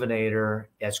rejuvenator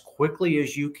as quickly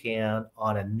as you can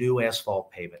on a new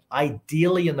asphalt pavement.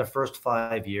 Ideally in the first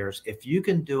 5 years. If you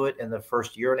can do it in the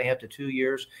first 1.5 to 2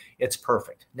 years, it's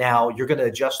perfect. Now you're going to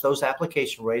adjust those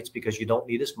application rates because you don't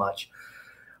need as much.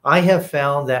 I have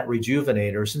found that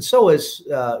rejuvenators, and so is,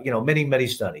 many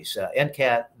studies.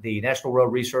 NCAT, the National Road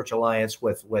Research Alliance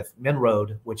with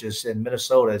Minroad, which is in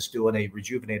Minnesota, is doing a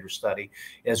rejuvenator study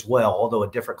as well, although a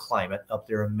different climate up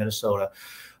there in Minnesota.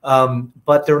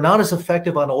 But they're not as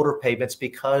effective on older pavements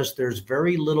because there's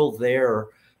very little there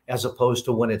as opposed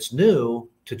to when it's new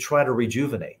to try to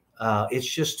rejuvenate. It's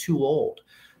just too old.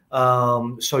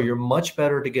 So you're much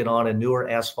better to get on a newer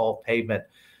asphalt pavement.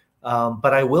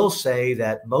 But I will say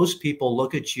that most people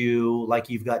look at you like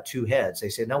you've got two heads. They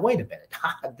say, now, wait a minute,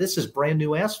 this is brand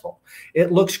new asphalt.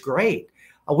 It looks great.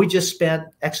 We just spent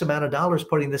X amount of dollars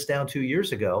putting this down 2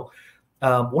 years ago.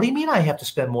 What do you mean I have to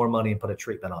spend more money and put a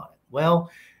treatment on it? Well,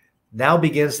 now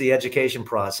begins the education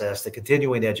process, the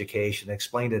continuing education,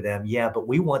 explain to them, yeah, but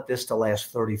we want this to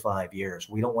last 35 years.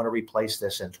 We don't want to replace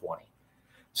this in 20.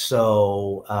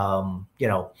 So,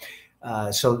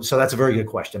 so that's a very good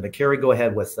question. But Carrie, go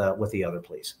ahead with the other,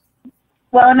 please.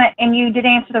 Well, and you did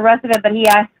answer the rest of it, but he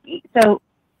asked, so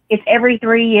it's every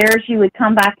 3 years you would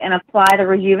come back and apply the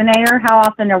rejuvenator. How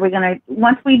often are we going to,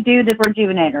 once we do the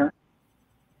rejuvenator,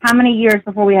 how many years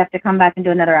before we have to come back and do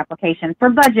another application?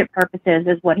 For budget purposes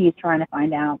is what he's trying to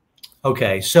find out.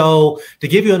 Okay, so to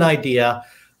give you an idea,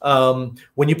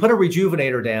 when you put a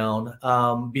rejuvenator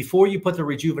down, before you put the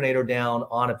rejuvenator down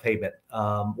on a pavement,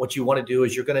 what you want to do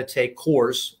is you're going to take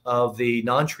cores of the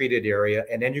non-treated area,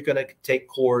 and then you're going to take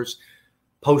cores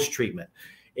post-treatment.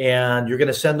 And you're going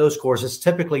to send those cores. It's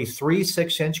typically 3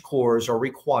 6-inch cores are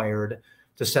required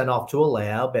to send off to a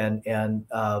lab. And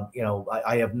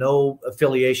I have no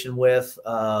affiliation with,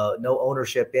 no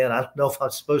ownership in. I don't know if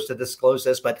I'm supposed to disclose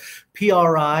this, but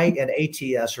PRI and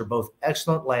ATS are both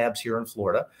excellent labs here in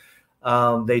Florida.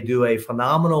 They do a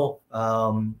phenomenal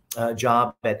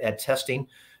job at testing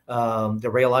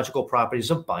the rheological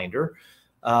properties of binder.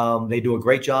 They do a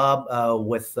great job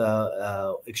with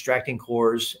extracting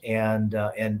cores and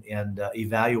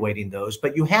evaluating those.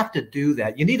 But you have to do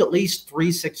that. You need at least 3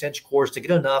 6-inch cores to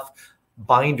get enough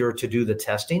binder to do the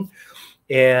testing.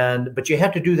 But you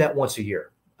have to do that once a year.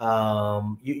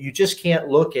 You just can't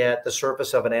look at the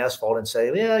surface of an asphalt and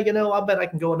say, yeah, I bet I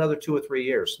can go another 2 or 3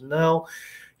 years. No,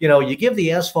 you give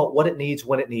the asphalt what it needs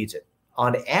when it needs it.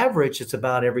 On average, it's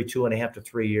about every 2.5 to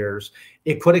 3 years.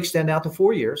 It could extend out to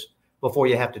 4 years before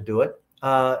you have to do it.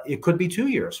 It could be 2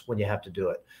 years when you have to do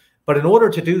it. But in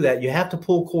order to do that, you have to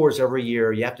pull cores every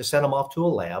year. You have to send them off to a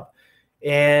lab.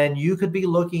 And you could be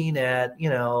looking at,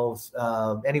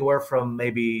 anywhere from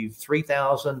maybe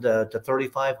 3,000 to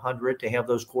 3,500 to have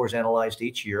those cores analyzed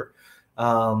each year.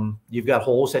 You've got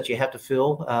holes that you have to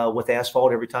fill with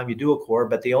asphalt every time you do a core.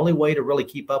 But the only way to really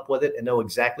keep up with it and know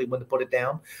exactly when to put it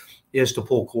down is to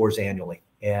pull cores annually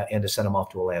and to send them off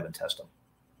to a lab and test them.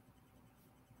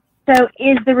 So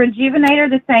is the rejuvenator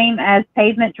the same as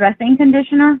pavement dressing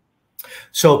conditioner?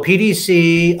 So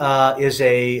PDC is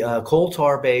a coal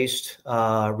tar based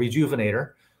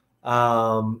rejuvenator.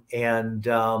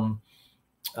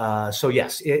 So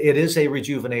yes, it is a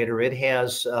rejuvenator. It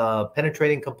has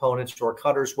penetrating components or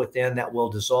cutters within that will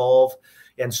dissolve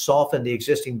and soften the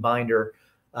existing binder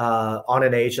on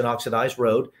an aged and oxidized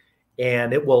road.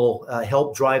 And it will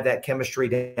help drive that chemistry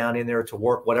down in there to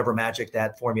work whatever magic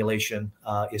that formulation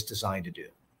is designed to do.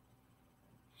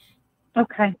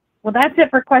 Okay. Well, that's it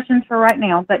for questions for right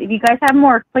now. But if you guys have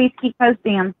more, please keep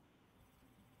posting them.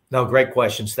 No, great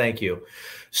questions. Thank you.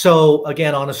 So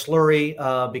again, on a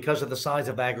slurry, because of the size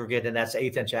of aggregate, and that's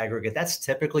 1/8-inch aggregate, that's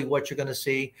typically what you're going to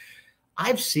see.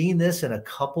 I've seen this in a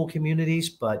couple communities,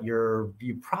 but you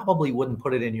probably wouldn't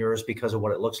put it in yours because of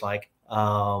what it looks like.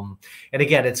 And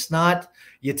again, it's not,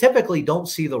 you typically don't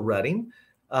see the rutting.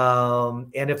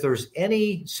 And if there's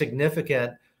any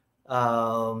significant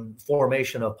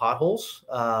formation of potholes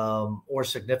or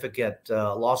significant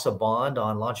loss of bond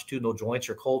on longitudinal joints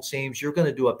or cold seams, you're going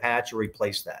to do a patch or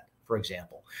replace that, for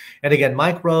example. And again,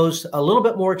 micros, a little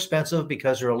bit more expensive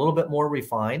because they're a little bit more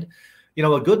refined.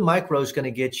 A good micro is going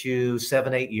to get you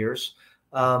 7-8 years.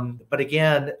 But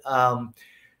again,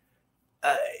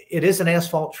 it is an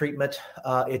asphalt treatment.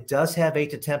 It does have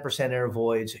 8 to 10% air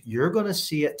voids. You're going to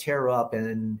see it tear up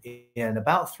in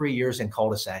about 3 years in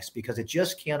cul-de-sacs because it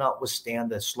just cannot withstand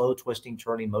the slow twisting,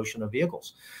 turning motion of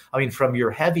vehicles. I mean, from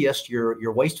your heaviest,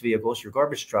 your waste vehicles, your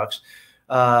garbage trucks,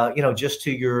 just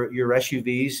to your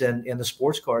SUVs and the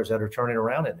sports cars that are turning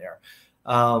around in there.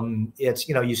 It's,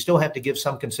 you still have to give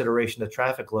some consideration to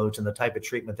traffic loads and the type of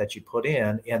treatment that you put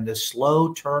in, and the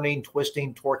slow turning,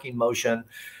 twisting, torquing motion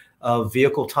of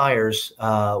vehicle tires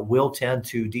will tend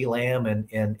to delam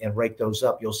and rake those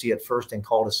up. You'll see it first in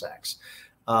cul-de-sacs.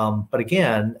 But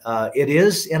again, it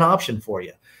is an option for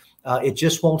you. It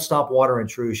just won't stop water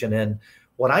intrusion. And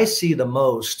what I see the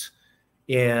most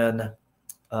in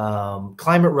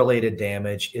climate-related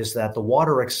damage is that the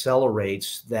water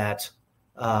accelerates that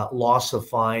loss of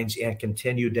fines and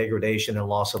continued degradation and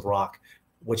loss of rock,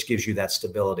 which gives you that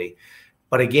stability.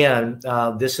 But again,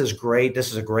 this is great. This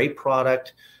is a great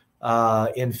product.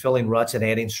 in filling ruts and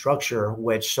adding structure,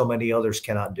 which so many others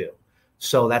cannot do.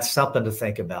 So that's something to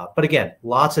think about. But again,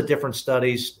 lots of different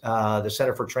studies. The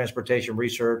Center for Transportation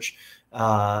Research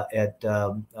at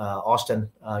Austin,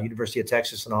 University of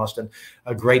Texas in Austin,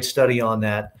 a great study on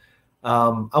that. I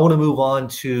want to move on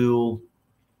to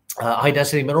high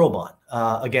density mineral bond.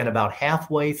 Again, about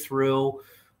halfway through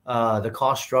the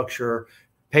cost structure.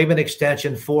 Pavement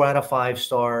extension, 4 out of 5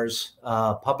 stars.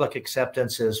 Public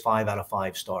acceptance is 5 out of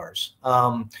 5 stars.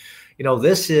 You know,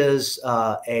 this is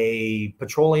a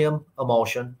petroleum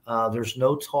emulsion. There's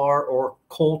no tar or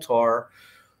coal tar,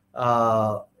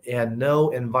 and no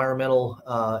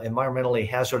environmentally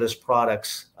hazardous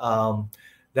products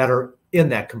that are in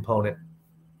that component.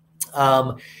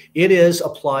 It is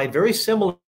applied very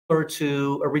similar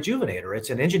to a rejuvenator. It's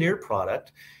an engineered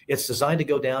product. It's designed to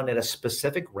go down at a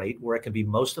specific rate where it can be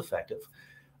most effective.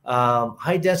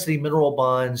 High density mineral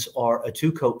bonds are a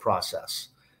 2-coat process.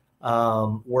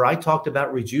 Where I talked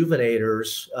about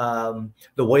rejuvenators,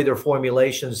 the way their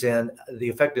formulations and the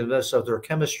effectiveness of their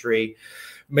chemistry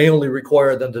may only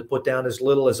require them to put down as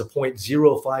little as a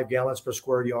 0.05 gallons per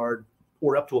square yard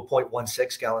or up to a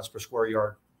 0.16 gallons per square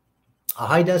yard. A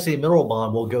high density mineral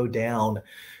bond will go down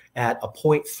at a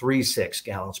 0.36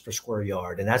 gallons per square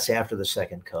yard, and that's after the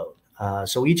second coat.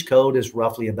 So each coat is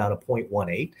roughly about a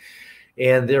 0.18,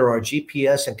 and there are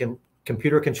GPS and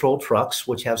computer-controlled trucks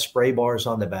which have spray bars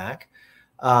on the back,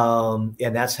 and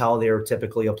that's how they're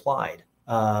typically applied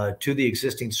to the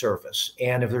existing surface.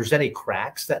 And if there's any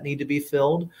cracks that need to be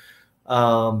filled,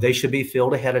 they should be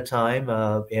filled ahead of time,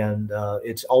 and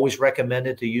it's always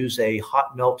recommended to use a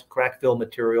hot melt crack fill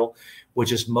material,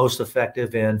 which is most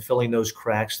effective in filling those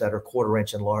cracks that are 1/4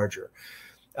 inch and larger.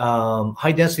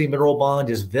 High density mineral bond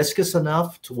is viscous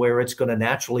enough to where it's going to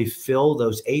naturally fill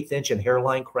those 1/8 inch and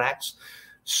hairline cracks.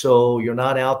 So you're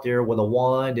not out there with a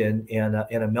wand and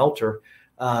a melter,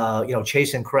 you know,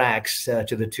 chasing cracks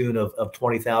to the tune of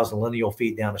 20,000 lineal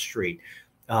feet down the street.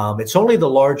 It's only the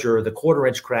larger, the 1/4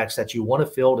 inch cracks that you want to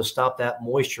fill to stop that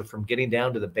moisture from getting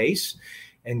down to the base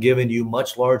and giving you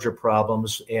much larger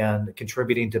problems and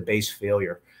contributing to base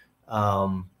failure,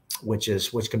 which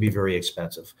can be very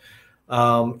expensive.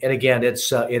 And again, it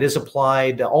is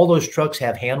applied. All those trucks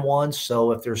have hand wands.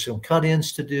 So if there's some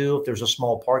cut-ins to do, if there's a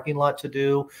small parking lot to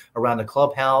do around the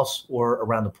clubhouse or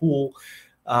around the pool,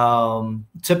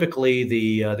 typically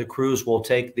the crews will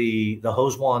take the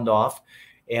hose wand off,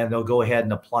 and they'll go ahead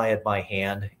and apply it by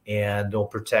hand, and they'll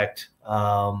protect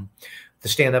the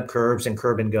stand-up curbs and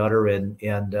curb and gutter, and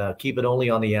keep it only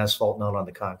on the asphalt, not on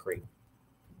the concrete.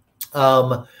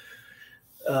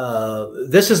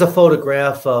 This is a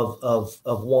photograph of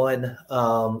one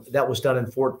that was done in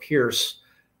Fort Pierce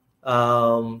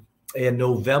in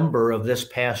November of this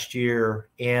past year.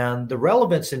 And the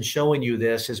relevance in showing you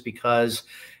this is because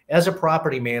as a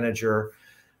property manager,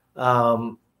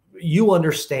 you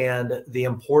understand the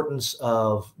importance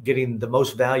of getting the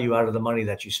most value out of the money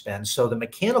that you spend. So the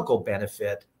mechanical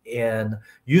benefit and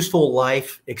useful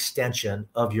life extension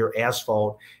of your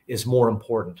asphalt is more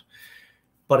important.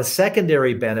 But a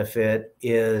secondary benefit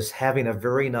is having a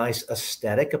very nice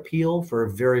aesthetic appeal for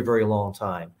a very, very long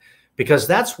time, because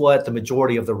that's what the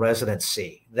majority of the residents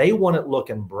see. They want it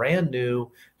looking brand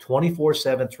new,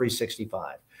 24/7,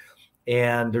 365.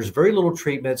 And there's very little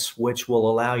treatments which will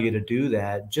allow you to do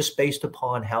that just based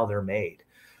upon how they're made.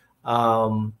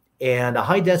 And a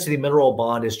high density mineral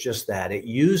bond is just that. It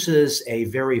uses a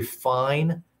very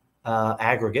fine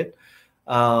aggregate.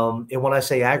 And when I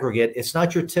say aggregate, it's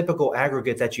not your typical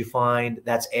aggregate that you find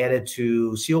that's added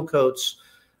to seal coats,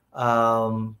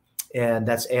 and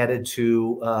that's added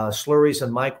to slurries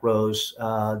and micros.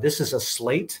 This is a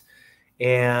slate,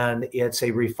 and it's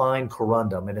a refined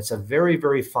corundum, and it's a very,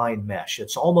 very fine mesh.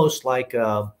 It's almost like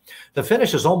the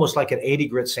finish is almost like an 80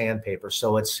 grit sandpaper.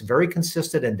 So it's very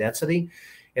consistent in density,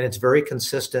 and it's very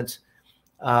consistent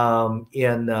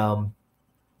in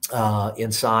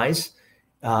size.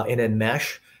 And in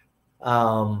mesh,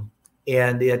 and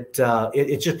it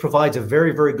just provides a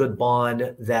very, very good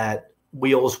bond that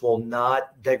wheels will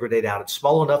not degrade out. It's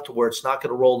small enough to where it's not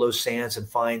going to roll those sands and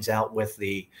fines out with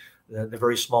the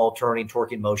very small turning,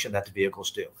 torquing motion that the vehicles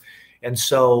do. And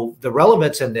so the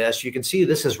relevance in this, you can see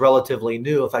this is relatively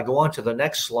new. If I go on to the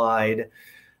next slide,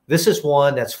 this is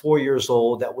one that's 4 years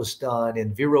old that was done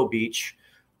in Vero Beach,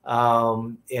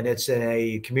 and it's in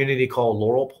a community called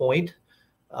Laurel Point.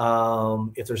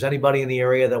 If there's anybody in the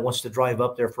area that wants to drive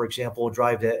up there, for example,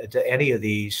 drive to any of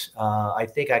these, I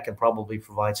think I can probably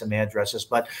provide some addresses.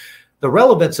 But the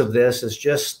relevance of this is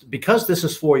just because this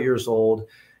is 4 years old,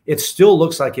 it still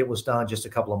looks like it was done just a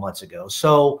couple of months ago.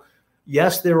 So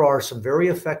Yes, there are some very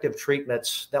effective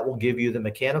treatments that will give you the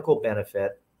mechanical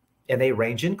benefit, and they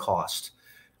range in cost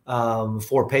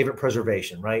for pavement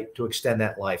preservation, right, to extend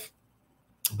that life.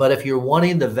 But if you're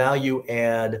wanting the value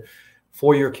add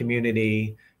for your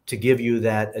community to give you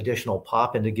that additional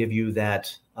pop and to give you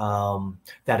that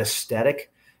that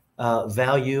aesthetic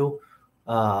value,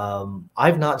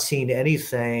 I've not seen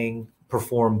anything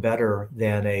perform better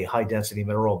than a high density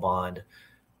mineral bond.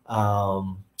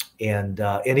 And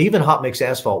even hot mix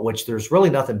asphalt, which there's really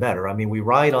nothing better. I mean, we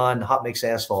ride on hot mix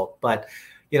asphalt, but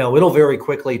you know, it'll very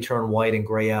quickly turn white and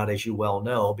gray out, as you well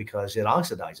know, because it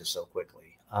oxidizes so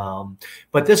quickly.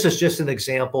 But this is just an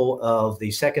example of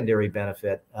the secondary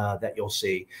benefit that you'll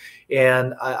see.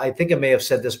 And I think I may have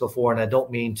said this before, and I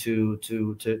don't mean to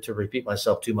repeat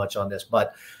myself too much on this,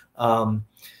 but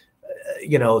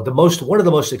you know, one of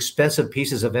the most expensive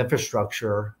pieces of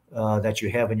infrastructure that you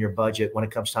have in your budget when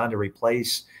it comes time to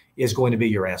replace is going to be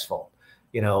your asphalt.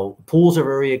 You know, pools are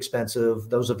very expensive.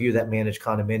 Those of you that manage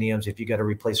condominiums, if you got to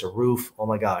replace a roof, oh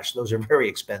my gosh, those are very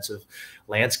expensive.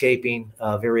 Landscaping,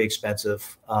 very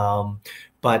expensive.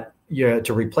 But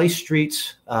to replace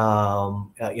streets, you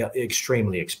know,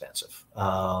 extremely expensive.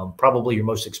 Probably your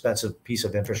most expensive piece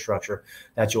of infrastructure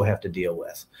that you'll have to deal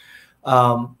with.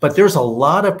 But there's a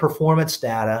lot of performance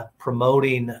data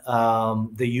promoting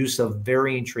the use of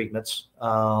varying treatments,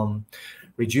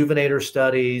 rejuvenator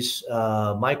studies,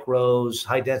 micros,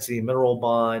 high density mineral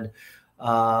bond,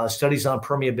 studies on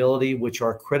permeability, which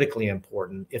are critically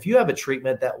important. If you have a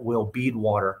treatment that will bead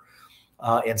water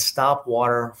and stop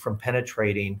water from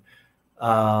penetrating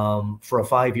for a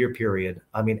 5-year period,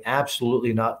 I mean,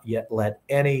 absolutely not yet let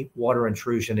any water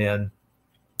intrusion in.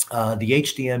 The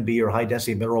HDMB, or high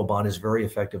density mineral bond, is very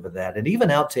effective at that. And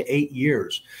even out to 8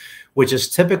 years, which is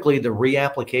typically the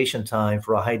reapplication time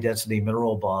for a high density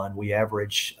mineral bond, we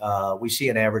see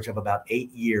an average of about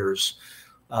 8 years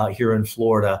here in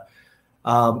Florida.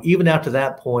 Even out to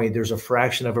that point, there's a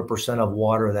fraction of a percent of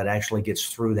water that actually gets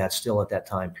through that still at that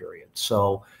time period.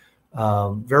 So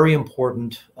very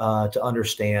important to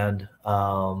understand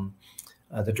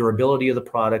the durability of the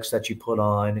products that you put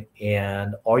on,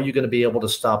 and are you going to be able to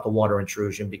stop the water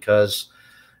intrusion? Because,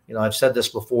 you know, I've said this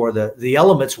before, the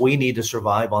elements we need to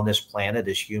survive on this planet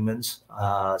as humans,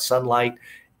 sunlight,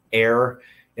 air,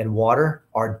 and water,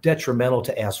 are detrimental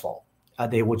to asphalt.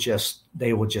 They would just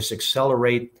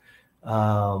accelerate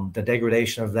the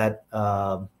degradation of that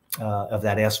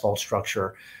asphalt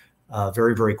structure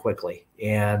very, very quickly.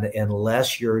 And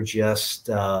unless you're just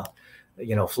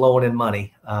you know, flowing in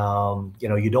money, you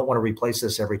know, you don't want to replace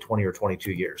this every 20 or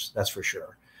 22 years. That's for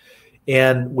sure.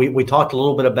 And we talked a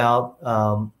little bit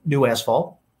about new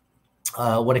asphalt.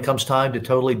 When it comes time to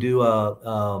totally do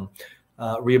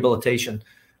rehabilitation,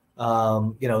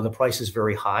 you know, the price is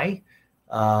very high,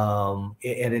 and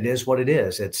it is what it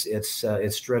is.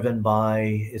 It's driven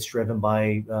by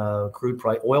crude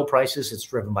price, oil prices. It's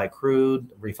driven by crude,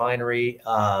 refinery,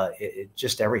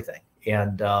 just everything.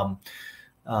 And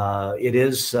it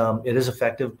is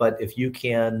effective, but if you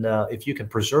can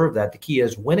preserve that, the key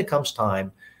is when it comes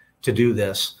time to do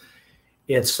this,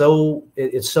 it's so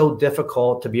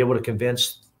difficult to be able to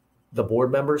convince the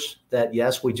board members that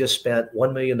yes, we just spent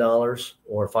 $1 million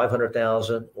or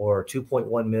 500,000 or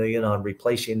 2.1 million on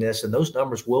replacing this, and those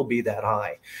numbers will be that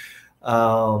high.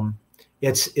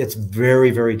 It's very,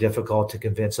 very difficult to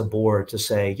convince a board to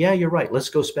say, yeah, you're right,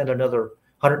 let's go spend another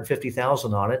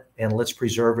 150,000 on it and let's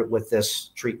preserve it with this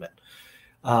treatment.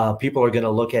 People are going to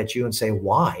look at you and say,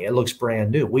 why? It looks brand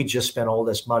new. We just spent all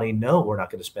this money. No, we're not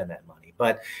going to spend that money.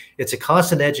 But it's a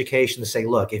constant education to say,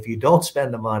 look, if you don't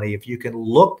spend the money, if you can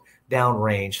look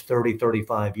downrange 30,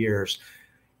 35 years,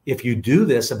 if you do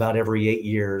this about every 8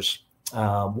 years,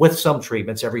 with some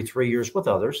treatments, every 3 years with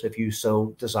others, if you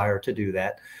so desire to do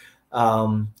that,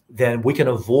 then we can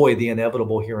avoid the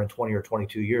inevitable here in 20 or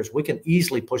 22 years. We can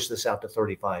easily push this out to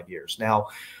 35 years. Now,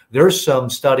 there's some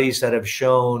studies that have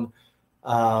shown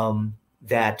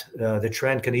that the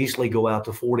trend can easily go out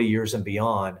to 40 years and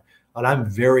beyond. And I'm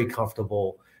very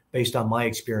comfortable, based on my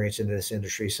experience in this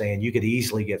industry, saying you could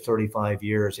easily get 35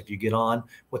 years if you get on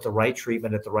with the right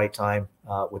treatment at the right time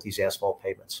with these asphalt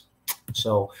pavements.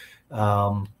 So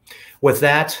with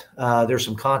that, there's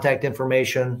some contact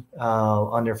information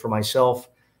on there for myself.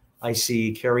 I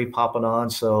see Carrie popping on,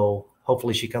 so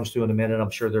hopefully she comes through in a minute.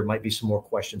 I'm sure there might be some more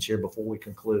questions here before we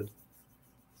conclude.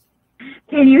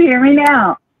 Can you hear me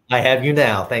now? I have you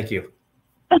now. Thank you.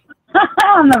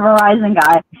 I'm the Verizon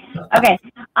guy. Okay.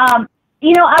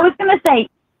 You know, I was going to say,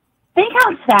 think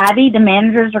how savvy the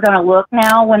managers are going to look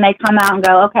now when they come out and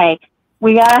go, okay,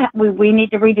 we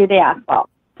need to redo the asphalt.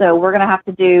 So we're going to have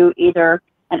to do either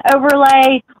an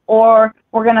overlay, or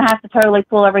we're going to have to totally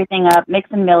pull everything up, mix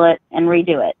and mill it, and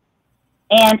redo it.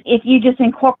 And if you just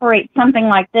incorporate something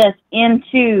like this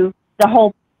into the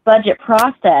whole budget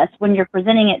process when you're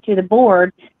presenting it to the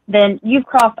board, then you've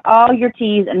crossed all your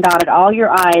T's and dotted all your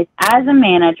I's as a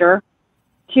manager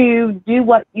to do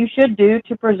what you should do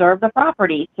to preserve the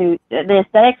property, to the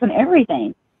aesthetics and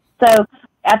everything. So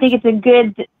I think it's a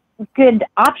good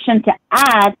option to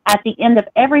add at the end of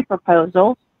every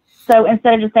proposal. So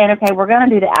instead of just saying, okay, we're going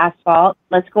to do the asphalt,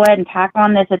 let's go ahead and tack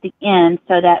on this at the end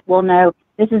so that we'll know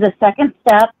this is a second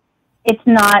step. It's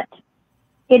not,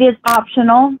 it is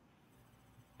optional,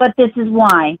 but this is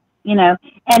why, you know,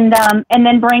 and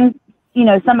then bring, you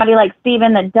know, somebody like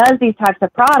Steven that does these types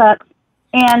of products.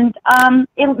 And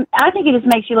I think it just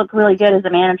makes you look really good as a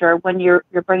manager when you're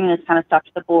bringing this kind of stuff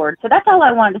to the board. So that's all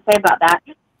I wanted to say about that.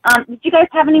 Did you guys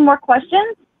have any more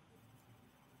questions?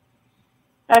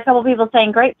 Got a couple people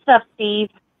saying, great stuff, Steve.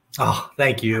 Oh,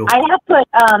 thank you. I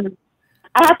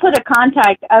have put a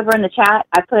contact over in the chat.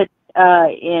 I put a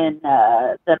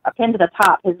pin to the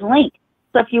top, his link.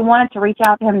 So if you wanted to reach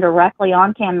out to him directly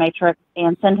on CamMatrix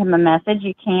and send him a message,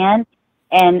 you can.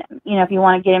 And, you know, if you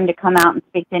want to get him to come out and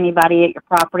speak to anybody at your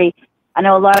property, I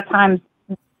know a lot of times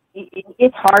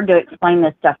it's hard to explain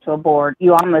this stuff to a board.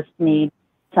 You almost need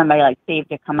somebody like Steve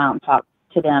to come out and talk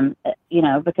to them, you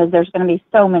know, because there's going to be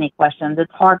so many questions.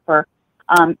 It's hard for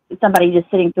somebody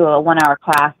just sitting through a 1-hour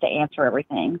class to answer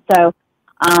everything. So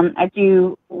I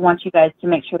do want you guys to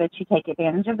make sure that you take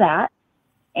advantage of that.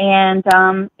 And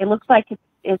it looks like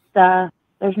it's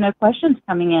there's no questions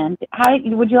coming in. How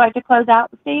would you like to close out,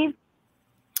 Steve?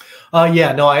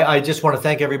 Yeah, no, I just want to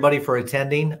thank everybody for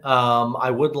attending. I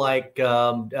would like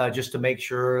just to make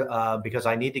sure, because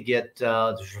I need to get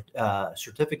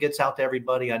certificates out to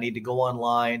everybody. I need to go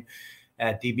online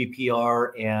at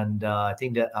DBPR, and I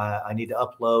think that I need to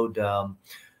upload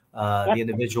the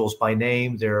individuals by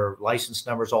name, their license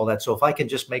numbers, all that. So if I can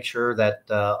just make sure that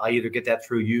I either get that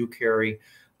through you, Carrie,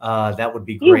 that would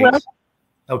be great.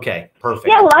 Okay, perfect.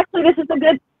 Yeah, well, actually, this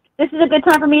is a good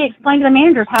time for me to explain to the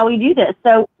managers how we do this.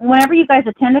 So whenever you guys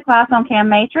attend a class on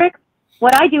CamMatrix,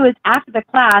 what I do is after the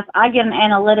class, I get an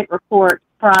analytic report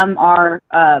from our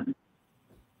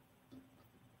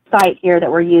site here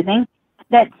that we're using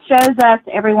that shows us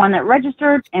everyone that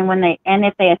registered and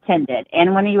if they attended.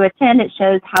 And when you attend, it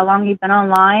shows how long you've been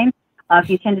online, if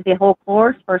you attended the whole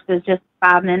course versus just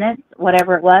 5 minutes,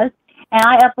 whatever it was. And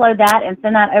I upload that and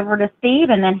send that over to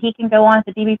Steve, and then he can go on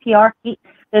to DBPR.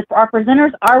 Our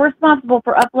presenters are responsible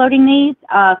for uploading these.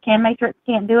 CamMatrix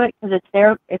can't do it because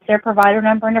it's their provider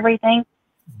number and everything.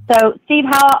 So, Steve,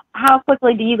 how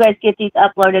quickly do you guys get these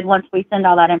uploaded once we send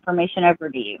all that information over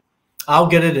to you? I'll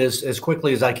get it as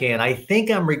quickly as I can. I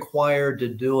think I'm required to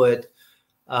do it.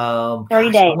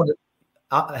 30 days.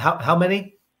 How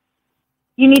many?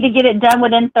 You need to get it done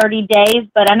within 30 days,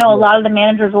 but I know a lot of the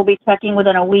managers will be checking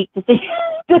within a week to see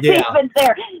if it's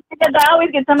there. Because I always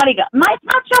get somebody go, mine's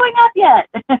not showing up yet.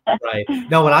 Right.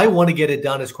 No, and I want to get it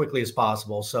done as quickly as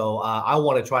possible. So I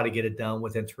want to try to get it done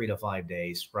within 3 to 5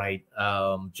 days, right?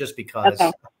 Just because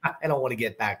I don't want to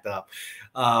get backed up.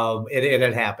 And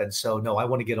it happens. So, no, I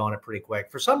want to get on it pretty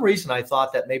quick. For some reason, I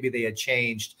thought that maybe they had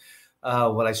changed.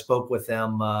 When I spoke with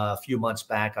them a few months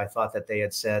back, I thought that they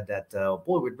had said that,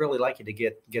 boy, we'd really like you to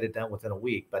get it done within a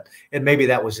week. And maybe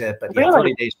that was it. But yeah,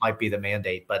 30 days might be the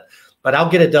mandate. But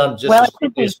I'll get it done just as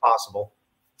quickly as possible.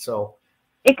 So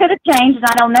it could have changed, and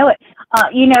I don't know it.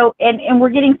 You know, and we're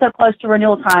getting so close to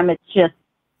renewal time. It's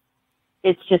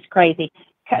just crazy.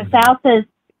 Sal says,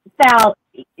 Sal,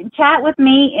 chat with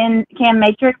me in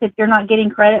CamMatrix if you're not getting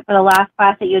credit for the last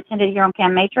class that you attended here on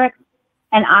CamMatrix,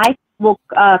 and I will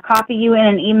copy you in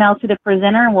an email to the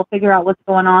presenter, and we'll figure out what's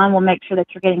going on. We'll make sure that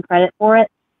you're getting credit for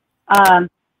it.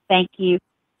 Thank you.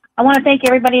 I want to thank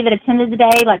everybody that attended today.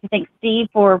 I'd like to thank Steve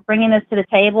for bringing this to the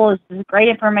table. This is great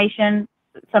information,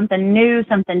 something new,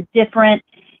 something different.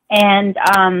 And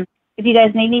if you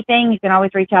guys need anything, you can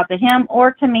always reach out to him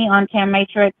or to me on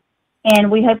CamMatrix.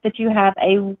 And we hope that you have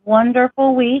a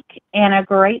wonderful week and a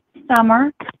great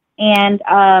summer. And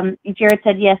Jared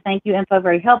said, yes, thank you. Info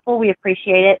very helpful. We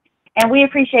appreciate it. And we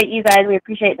appreciate you guys. We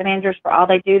appreciate the managers for all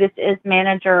they do. This is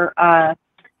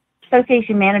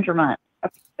Association Manager Month,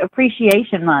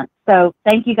 Appreciation Month. So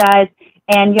thank you guys,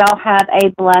 and y'all have a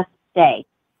blessed day.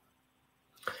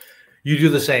 You do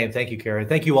the same. Thank you, Carrie.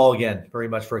 Thank you all again very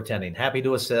much for attending. Happy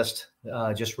to assist.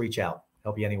 Just reach out.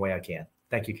 Help you any way I can.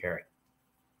 Thank you, Carrie.